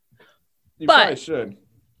 You probably should.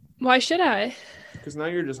 Why should I? Because now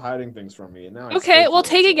you're just hiding things from me. And now okay, well,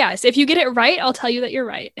 take a guess. If you get it right, I'll tell you that you're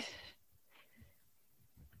right.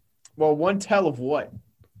 Well, one tell of what?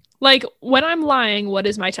 Like, when I'm lying, what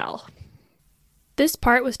is my tell? This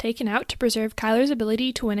part was taken out to preserve Kyler's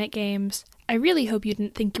ability to win at games. I really hope you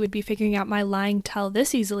didn't think you would be figuring out my lying tell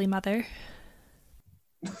this easily, Mother.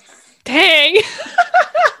 Dang!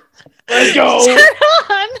 Let's go! Turn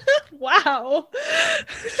on! Wow.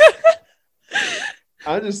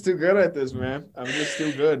 I'm just too good at this, man. I'm just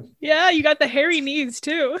too good. Yeah, you got the hairy knees,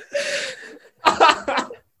 too. Right,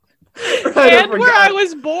 and where I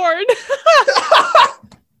was born.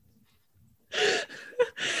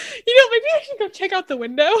 You know, maybe I should go check out the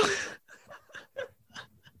window.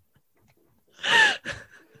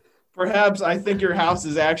 Perhaps I think your house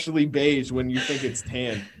is actually beige when you think it's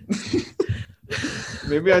tan.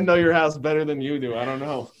 Maybe I know your house better than you do. I don't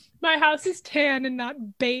know. My house is tan and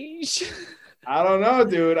not beige. I don't know,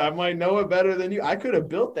 dude. I might know it better than you. I could have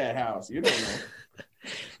built that house. You don't know.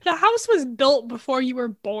 The house was built before you were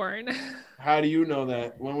born. How do you know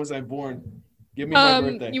that? When was I born? Give me my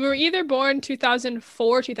birthday. You were either born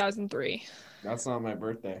 2004, 2003. That's not my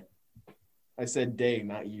birthday. I said day,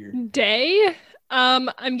 not year. Day?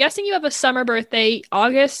 I'm guessing you have a summer birthday,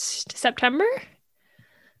 August, September?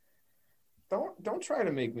 Don't try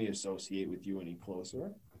to make me associate with you any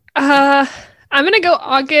closer. I'm gonna go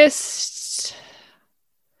August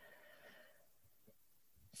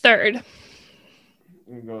 3rd.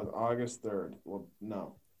 You go with August 3rd. Well,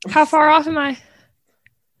 no. How far off am I?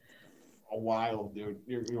 A while, dude.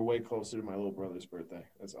 You're way closer to my little brother's birthday.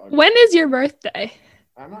 That's August. When is your birthday?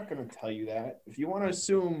 I'm not going to tell you that. If you want to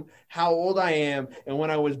assume how old I am and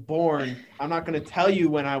when I was born, I'm not going to tell you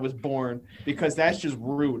when I was born because that's just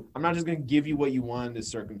rude. I'm not just going to give you what you want in this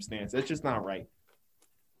circumstance. That's just not right.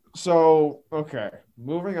 So, okay.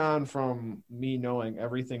 Moving on from me knowing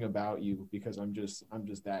everything about you because I'm just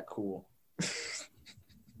that cool.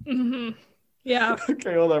 Mm-hmm. Yeah.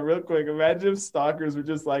 Okay, hold on real quick. Imagine if stalkers were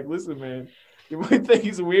just like, listen, man, you might think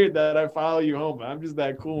it's weird that I follow you home, but I'm just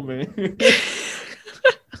that cool, man.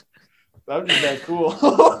 I'm just that cool.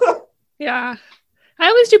 Yeah. I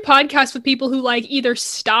always do podcasts with people who like either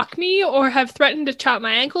stalk me or have threatened to chop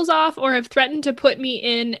my ankles off or have threatened to put me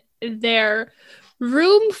in their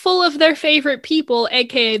room full of their favorite people,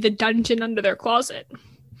 aka the dungeon under their closet.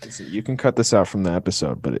 Listen, you can cut this out from the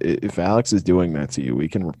episode, but if Alex is doing that to you, we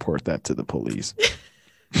can report that to the police.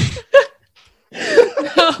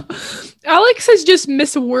 Alex has just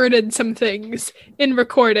misworded some things in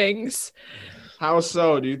recordings. How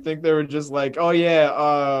so? Do you think they were just like, oh yeah,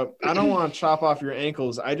 I don't want to chop off your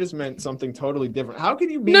ankles. I just meant something totally different. How can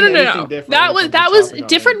you mean anything different? That when it was comes to chopping off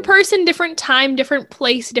different ankles? person, different time, different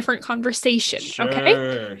place, different conversation.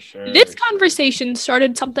 Okay. This conversation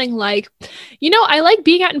started something like, I like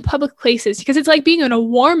being out in public places because it's like being in a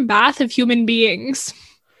warm bath of human beings.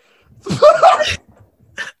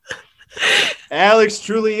 Alex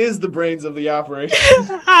truly is the brains of the operation.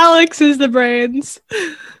 Alex is the brains.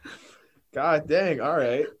 God dang! All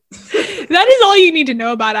right. That is all you need to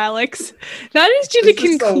know about Alex. That is just to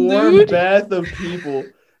conclude. A warm bath of people.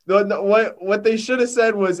 What they should have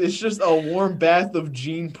said was, it's just a warm bath of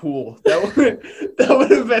gene pool. That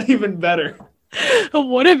would have been even better. It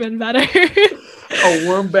would have been better. A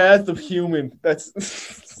warm bath of human. That's.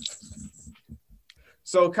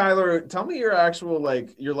 So Kyler, tell me your actual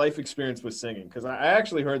your life experience with singing, because I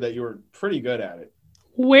actually heard that you were pretty good at it.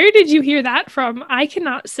 Where did you hear that from? I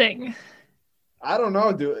cannot sing. I don't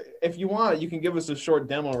know, dude. If you want, you can give us a short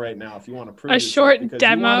demo right now if you want to prove a short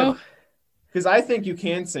demo. Because I think you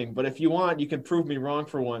can sing, but if you want, you can prove me wrong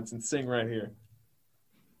for once and sing right here.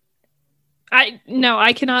 No,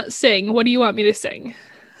 I cannot sing. What do you want me to sing?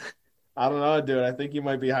 I don't know, dude. I think you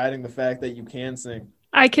might be hiding the fact that you can sing.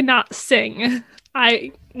 I cannot sing.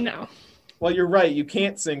 No. Well, you're right. You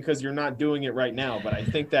can't sing because you're not doing it right now, but I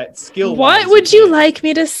think that skill. What would you like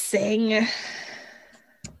me to sing?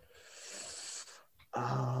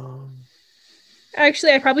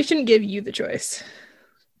 Actually, I probably shouldn't give you the choice.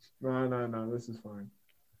 No. This is fine.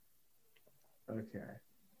 Okay.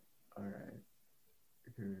 All right.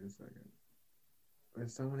 Give me a second.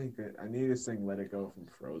 There's so many good. I need to sing "Let It Go" from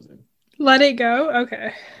Frozen. Let It Go?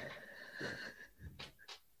 Okay.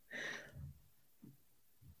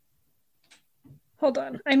 Hold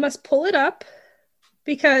on. I must pull it up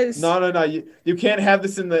because. No. You can't have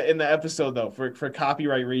this in the episode though for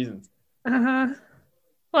copyright reasons.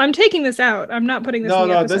 Well, I'm taking this out. I'm not putting this in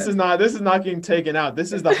the episode. This is not getting taken out.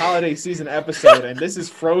 This is the holiday season episode, and this is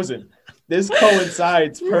Frozen. This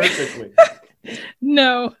coincides perfectly.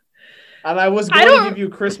 No. And I was going to give you a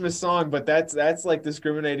Christmas song, but that's like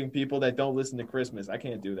discriminating people that don't listen to Christmas. I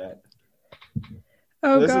can't do that.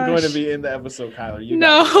 Oh, this gosh. is going to be in the episode, Kyler.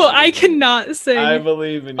 No, I cannot sing. I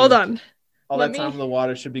believe in you. Hold on. All that time in the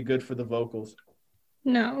water should be good for the vocals.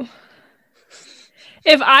 No.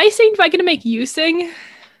 If I sing, am I going to make you sing?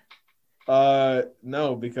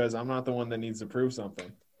 No, because I'm not the one that needs to prove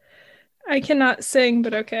something. I cannot sing,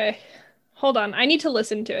 but okay. Hold on. I need to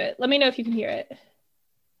listen to it. Let me know if you can hear it.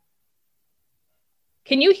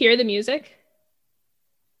 Can you hear the music?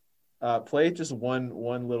 Play it just one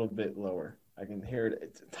little bit lower. I can hear it.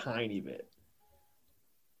 It's a tiny bit.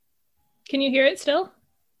 Can you hear it still?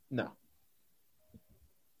 No.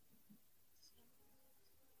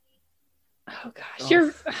 Oh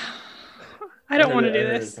gosh, I don't want to do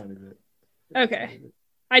this. Okay.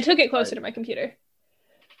 I took it closer to my computer.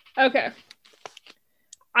 Okay.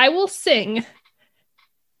 I will sing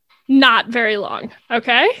not very long,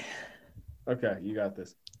 okay? Okay, you got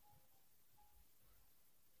this.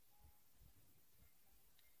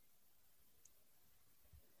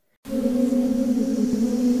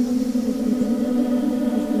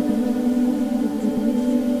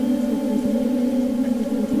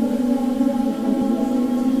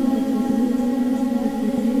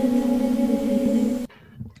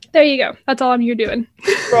 There you go. That's all you're doing.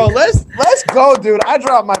 Bro, let's go, dude. I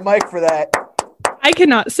dropped my mic for that. I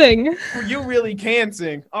cannot sing. You really can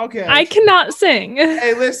sing. Okay. I cannot sing.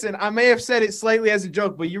 Hey, listen, I may have said it slightly as a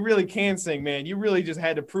joke, but you really can sing, man. You really just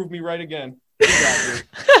had to prove me right again.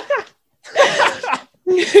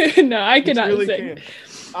 No, I cannot really sing. Can.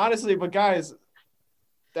 Honestly, but guys,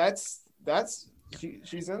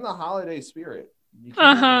 she's in the holiday spirit.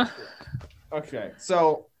 Okay,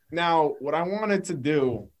 so now what I wanted to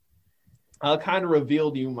do, I'll kind of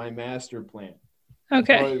reveal to you my master plan.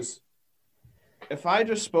 Okay. Was if I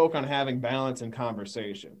just spoke on having balance in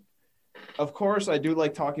conversation, of course I do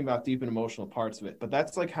like talking about deep and emotional parts of it, but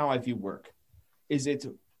that's like how I view work.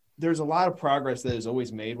 There's a lot of progress that is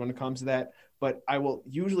always made when it comes to that, but I will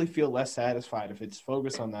usually feel less satisfied if it's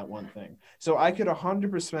focused on that one thing. So I could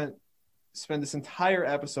 100% spend this entire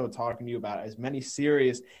episode talking to you about as many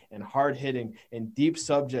serious and hard-hitting and deep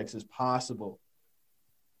subjects as possible,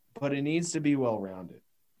 but it needs to be well-rounded.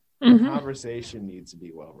 Mm-hmm. The conversation needs to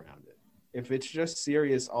be well-rounded. If it's just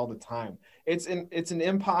serious all the time, it's an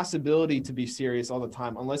impossibility to be serious all the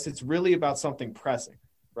time unless it's really about something pressing,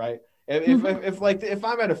 right? If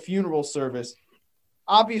I'm at a funeral service,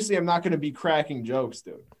 obviously I'm not going to be cracking jokes,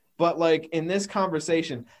 dude. But like in this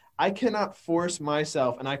conversation, I cannot force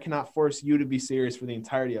myself and I cannot force you to be serious for the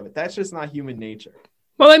entirety of it. That's just not human nature.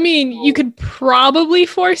 Well, I mean, you could probably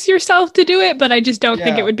force yourself to do it, but I just don't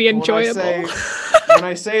think it would be enjoyable. When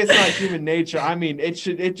I say it's not human nature, I mean it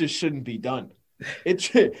just shouldn't be done.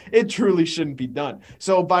 It truly shouldn't be done.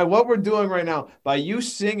 So by what we're doing right now, by you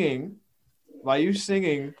singing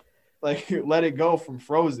like Let It Go from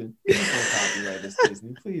Frozen, please don't copyright us,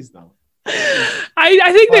 Disney. Please don't.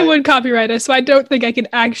 I think they would copyright us, so I don't think I can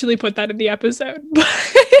actually put that in the episode.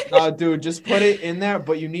 No, dude, just put it in there,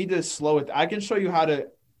 but you need to slow it. I can show you how to.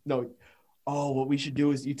 No, what we should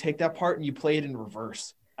do is you take that part and you play it in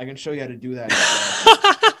reverse. I can show you how to do that.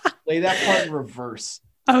 Play that part in reverse.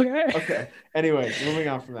 Okay. Anyway, moving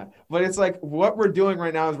on from that. But it's like what we're doing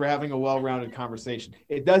right now is we're having a well-rounded conversation.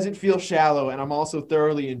 It doesn't feel shallow, and I'm also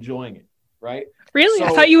thoroughly enjoying it. Right? Really? So, I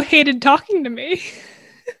thought you hated talking to me.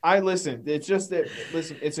 I listen. It's just that.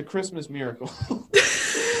 Listen, it's a Christmas miracle.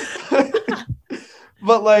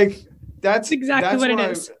 But like that's what it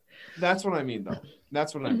is. That's what I mean, though.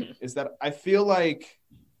 That's what I mean. Is that I feel like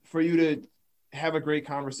for you to have a great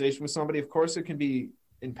conversation with somebody, of course, it can be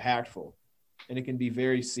impactful, and it can be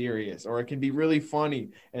very serious, or it can be really funny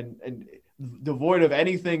and devoid of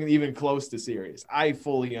anything even close to serious. I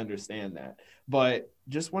fully understand that. But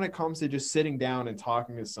just when it comes to just sitting down and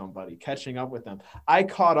talking to somebody, catching up with them, I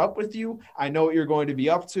caught up with you. I know what you're going to be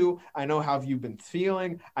up to. I know how you've been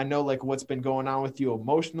feeling. I know like what's been going on with you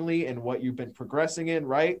emotionally and what you've been progressing in,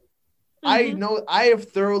 right? Mm-hmm. I know I have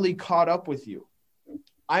thoroughly caught up with you.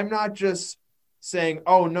 I'm not just saying,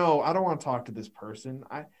 oh, no, I don't want to talk to this person.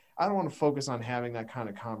 I don't want to focus on having that kind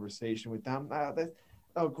of conversation with them.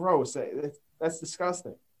 Gross. That's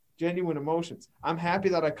disgusting. Genuine emotions. I'm happy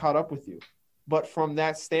that I caught up with you. But from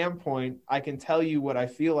that standpoint, I can tell you what I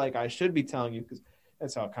feel like I should be telling you, because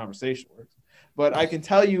that's how a conversation works. But I can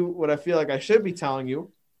tell you what I feel like I should be telling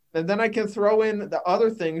you, and then I can throw in the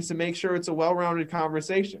other things to make sure it's a well-rounded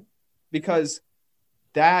conversation. Because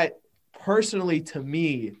that, personally, to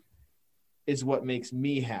me, is what makes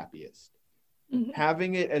me happiest. Mm-hmm.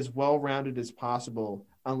 Having it as well-rounded as possible,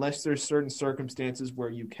 unless there's certain circumstances where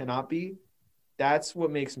you cannot be, that's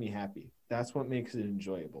what makes me happy. That's what makes it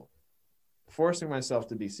enjoyable. Forcing myself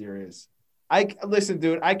to be serious. Listen,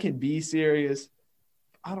 dude, I can be serious.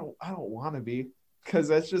 I don't want to be, because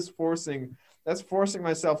that's forcing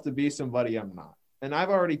myself to be somebody I'm not. And I've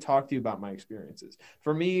already talked to you about my experiences.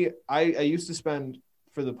 For me, I used to spend,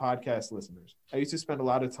 for the podcast listeners, I used to spend a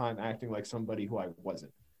lot of time acting like somebody who I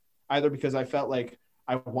wasn't. Either because I felt like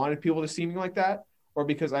I wanted people to see me like that, or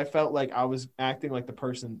because I felt like I was acting like the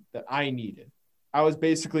person that I needed. I was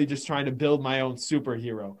basically just trying to build my own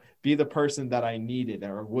superhero, be the person that I needed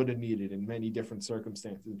or would have needed in many different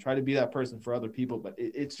circumstances, and try to be that person for other people. But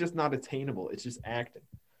it's just not attainable. It's just acting.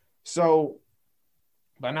 So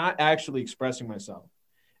by not actually expressing myself,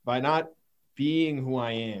 by not being who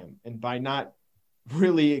I am, and by not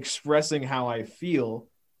really expressing how I feel,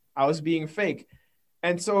 I was being fake.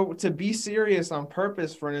 And so to be serious on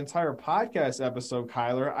purpose for an entire podcast episode,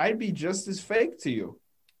 Kyler, I'd be just as fake to you.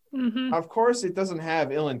 Mm-hmm. Of course, it doesn't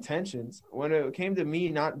have ill intentions. When it came to me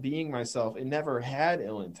not being myself, it never had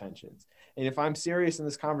ill intentions. And if I'm serious in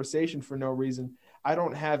this conversation for no reason, I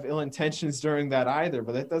don't have ill intentions during that either.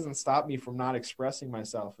 But that doesn't stop me from not expressing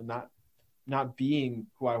myself and not being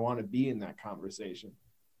who I want to be in that conversation.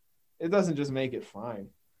 It doesn't just make it fine.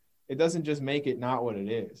 It doesn't just make it not what it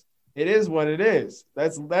is. It is what it is.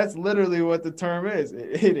 That's literally what the term is.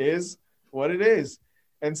 It is what it is.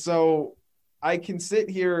 And so I can sit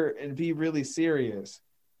here and be really serious,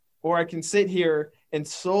 or I can sit here and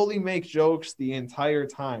solely make jokes the entire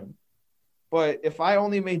time. But if I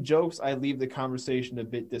only made jokes, I'd leave the conversation a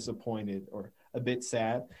bit disappointed or a bit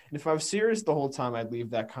sad. And if I was serious the whole time, I'd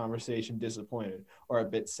leave that conversation disappointed or a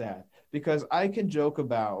bit sad, because I can joke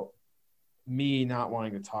about me not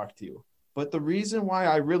wanting to talk to you. But the reason why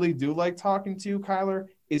I really do like talking to you, Kyler,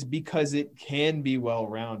 is because it can be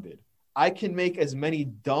well-rounded. I can make as many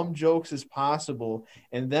dumb jokes as possible,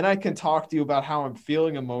 and then I can talk to you about how I'm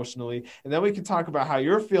feeling emotionally, and then we can talk about how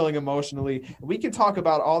you're feeling emotionally, and we can talk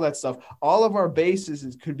about all that stuff. All of our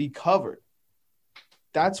bases could be covered.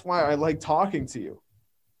 That's why I like talking to you.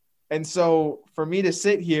 And so for me to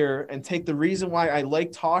sit here and take the reason why I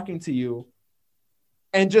like talking to you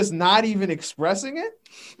and just not even expressing it,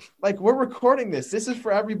 like, we're recording this. This is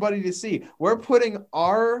for everybody to see. We're putting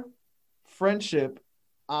our friendship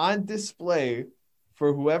on display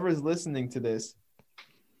for whoever's listening to this.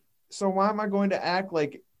 So why am I going to act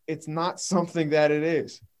like it's not something that it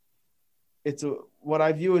is? It's what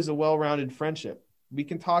I view as a well-rounded friendship. We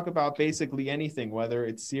can talk about basically anything, whether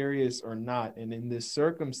it's serious or not. And in this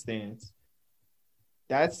circumstance,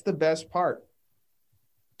 That's the best part.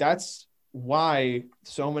 That's why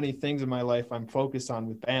so many things in my life I'm focused on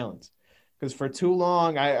with balance. Because for too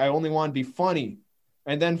long, I only wanted to be funny.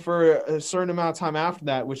 And then for a certain amount of time after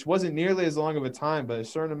that, which wasn't nearly as long of a time, but a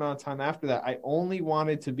certain amount of time after that, I only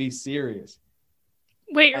wanted to be serious.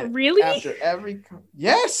 Wait, really? After every,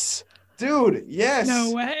 yes, dude, yes.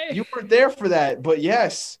 No way. You weren't there for that, but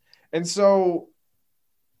yes. And so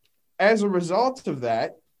as a result of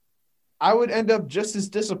that, I would end up just as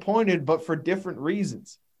disappointed, but for different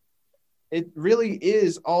reasons. It really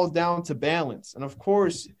is all down to balance. And of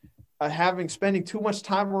course, spending too much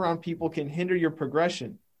time around people can hinder your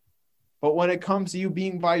progression. But when it comes to you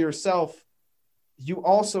being by yourself, you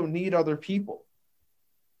also need other people.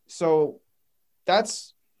 So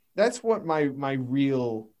that's what my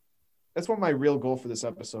real goal for this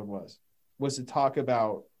episode was to talk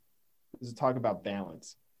about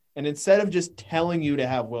balance. And instead of just telling you to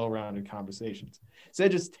have well-rounded conversations, instead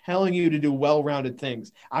of just telling you to do well-rounded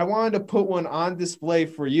things, I wanted to put one on display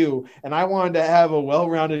for you, and I wanted to have a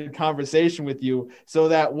well-rounded conversation with you so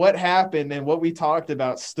that what happened and what we talked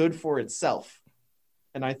about stood for itself.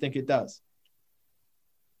 And I think it does.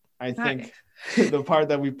 I think the part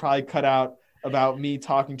that we probably cut out about me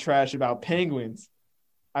talking trash about Penguins,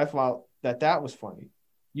 I thought that was funny.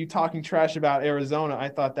 You talking trash about Arizona, I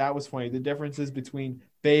thought that was funny. The differences between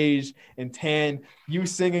beige and tan, you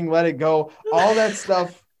singing Let It Go, all that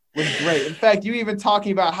stuff was great. In fact, you even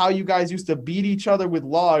talking about how you guys used to beat each other with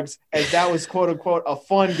logs as that was quote unquote a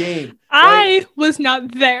fun game. Right? I was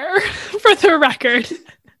not there for the record.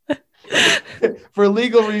 For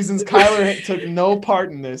legal reasons, Kyler took no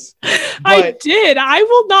part in this. I did. I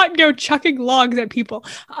will not go chucking logs at people.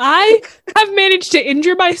 I have managed to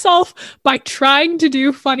injure myself by trying to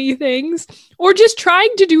do funny things or just trying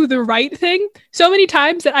to do the right thing so many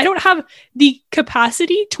times that I don't have the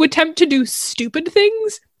capacity to attempt to do stupid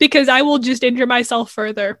things because I will just injure myself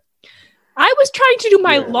further. I was trying to do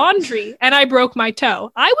my laundry and I broke my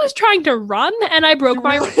toe. I was trying to run and I broke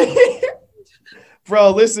my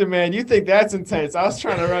Bro, listen, man, you think that's intense. I was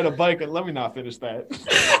trying to ride a bike and let me not finish that.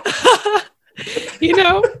 You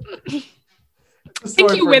know, I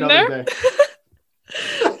think you win there.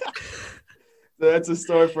 That's a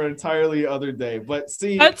story for an entirely other day. But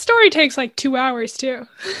see, that story takes like 2 hours too.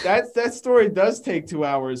 That story does take 2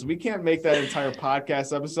 hours. We can't make that entire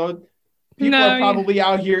podcast episode. People are probably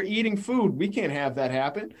out here eating food. We can't have that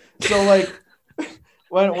happen. So like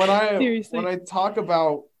when I talk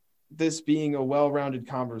about this being a well-rounded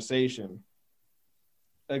conversation,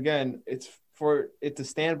 again, it's for it to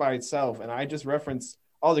stand by itself. And I just referenced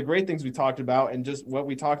all the great things we talked about and just what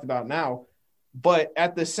we talked about now. But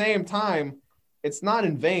at the same time, it's not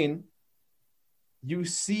in vain. You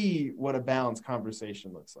see what a balanced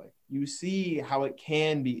conversation looks like. You see how it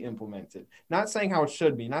can be implemented. Not saying how it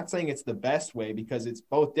should be, not saying it's the best way because it's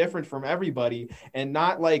both different from everybody and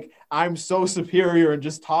not like I'm so superior and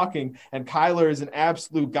just talking and Kyler is an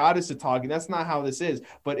absolute goddess at talking. That's not how this is,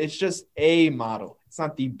 but it's just a model. It's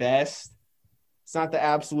not the best. It's not the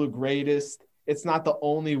absolute greatest. It's not the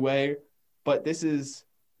only way, but this is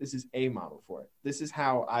a model for it. This is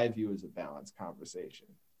how I view as a balanced conversation.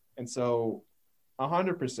 And so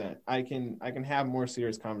 100%. I can have more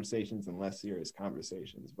serious conversations and less serious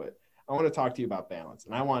conversations, but I want to talk to you about balance,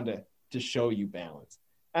 and I wanted to show you balance.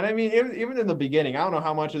 And I mean, even in the beginning, I don't know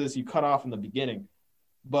how much of this you cut off in the beginning,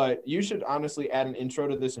 but you should honestly add an intro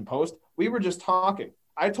to this in post. We were just talking.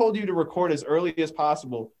 I told you to record as early as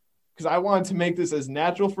possible because I wanted to make this as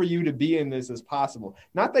natural for you to be in this as possible.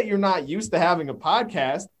 Not that you're not used to having a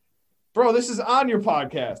podcast. Bro, this is on your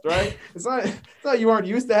podcast, right? It's not you aren't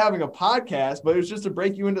used to having a podcast, but it's just to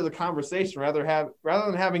break you into the conversation rather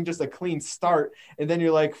than having just a clean start and then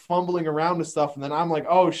you're like fumbling around with stuff and then I'm like,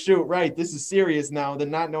 oh shoot, right, this is serious now,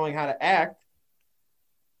 then not knowing how to act.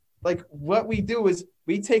 Like what we do is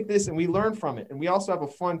we take this and we learn from it and we also have a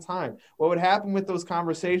fun time. What would happen with those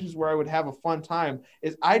conversations where I would have a fun time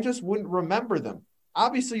is I just wouldn't remember them.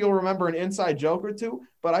 Obviously, you'll remember an inside joke or two,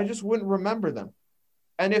 but I just wouldn't remember them.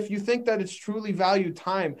 And if you think that it's truly valued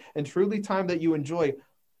time and truly time that you enjoy,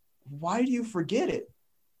 why do you forget it?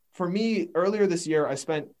 For me, earlier this year, I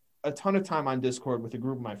spent a ton of time on Discord with a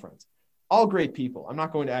group of my friends. All great people. I'm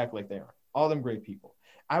not going to act like they are. All of them great people.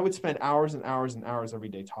 I would spend hours and hours and hours every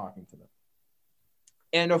day talking to them.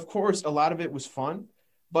 And of course, a lot of it was fun,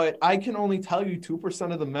 but I can only tell you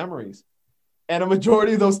 2% of the memories. And a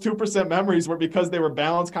majority of those 2% memories were because they were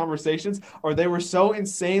balanced conversations or they were so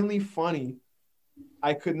insanely funny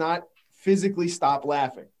I could not physically stop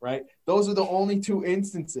laughing, right? Those are the only two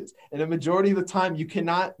instances. And the majority of the time, you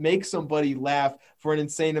cannot make somebody laugh for an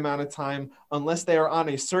insane amount of time unless they are on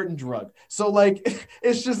a certain drug. So like,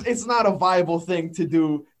 it's not a viable thing to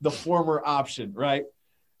do the former option, right?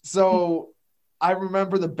 So I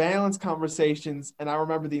remember the balance conversations and I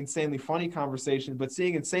remember the insanely funny conversation, but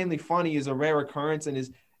seeing insanely funny is a rare occurrence and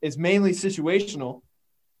is mainly situational.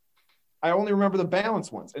 I only remember the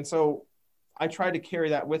balance ones. And so I tried to carry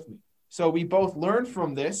that with me. So we both learned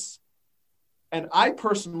from this, and I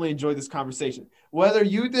personally enjoyed this conversation. Whether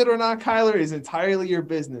you did or not, Kyler, is entirely your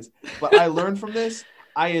business. But I learned from this,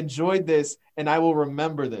 I enjoyed this, and I will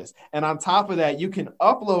remember this. And on top of that, you can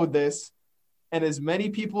upload this, and as many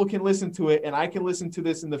people can listen to it, and I can listen to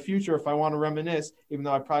this in the future if I want to reminisce, even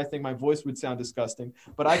though I probably think my voice would sound disgusting.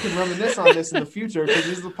 But I can reminisce on this in the future because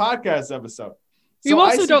this is a podcast episode. You So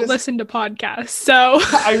also don't listen to podcasts, so.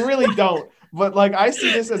 I really don't. But like I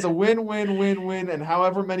see this as a win, and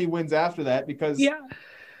however many wins after that, because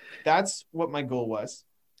that's what my goal was.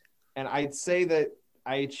 And I'd say that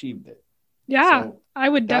I achieved it. Yeah, so I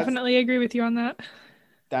would definitely agree with you on that.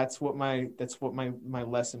 That's what my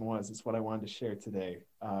lesson was. It's what I wanted to share today.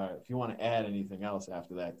 If you want to add anything else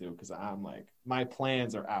after that, dude, because I'm like, my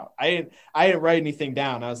plans are out. I didn't write anything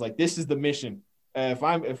down. I was like, this is the mission. If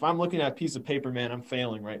I'm looking at a piece of paper, man, I'm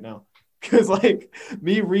failing right now. Because like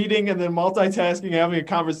me reading and then multitasking, having a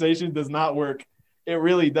conversation does not work. It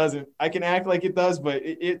really doesn't. I can act like it does, but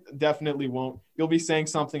it definitely won't. You'll be saying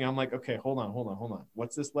something. I'm like, okay, hold on.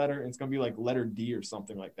 What's this letter? And it's going to be like letter D or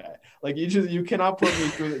something like that. Like you cannot put me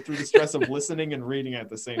through the stress of listening and reading at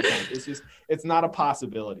the same time. It's not a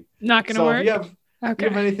possibility. Not going to work. If you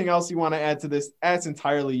have anything else you want to add to this, that's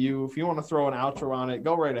entirely you. If you want to throw an outro on it,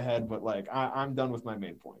 go right ahead. But like, I'm done with my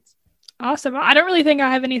main points. Awesome. I don't really think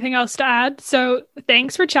I have anything else to add. So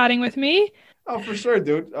thanks for chatting with me. Oh, for sure,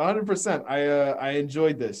 dude. 100%. I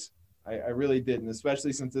enjoyed this. I really did. And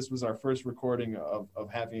especially since this was our first recording of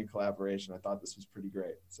having a collaboration, I thought this was pretty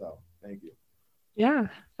great. So thank you. Yeah,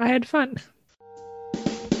 I had fun.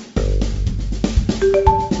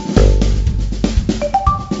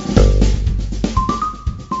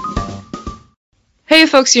 Hey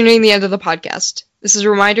folks, you're nearing the end of the podcast. This is a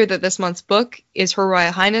reminder that this month's book is Her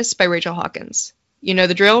Royal Highness by Rachel Hawkins. You know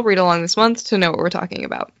the drill, read along this month to know what we're talking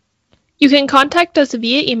about. You can contact us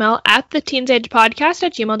via email at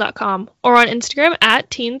theteensagepodcast@gmail.com or on Instagram at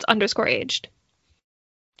teens_aged.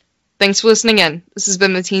 Thanks for listening in. This has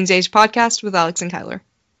been the Teens Age Podcast with Alex and Kyler.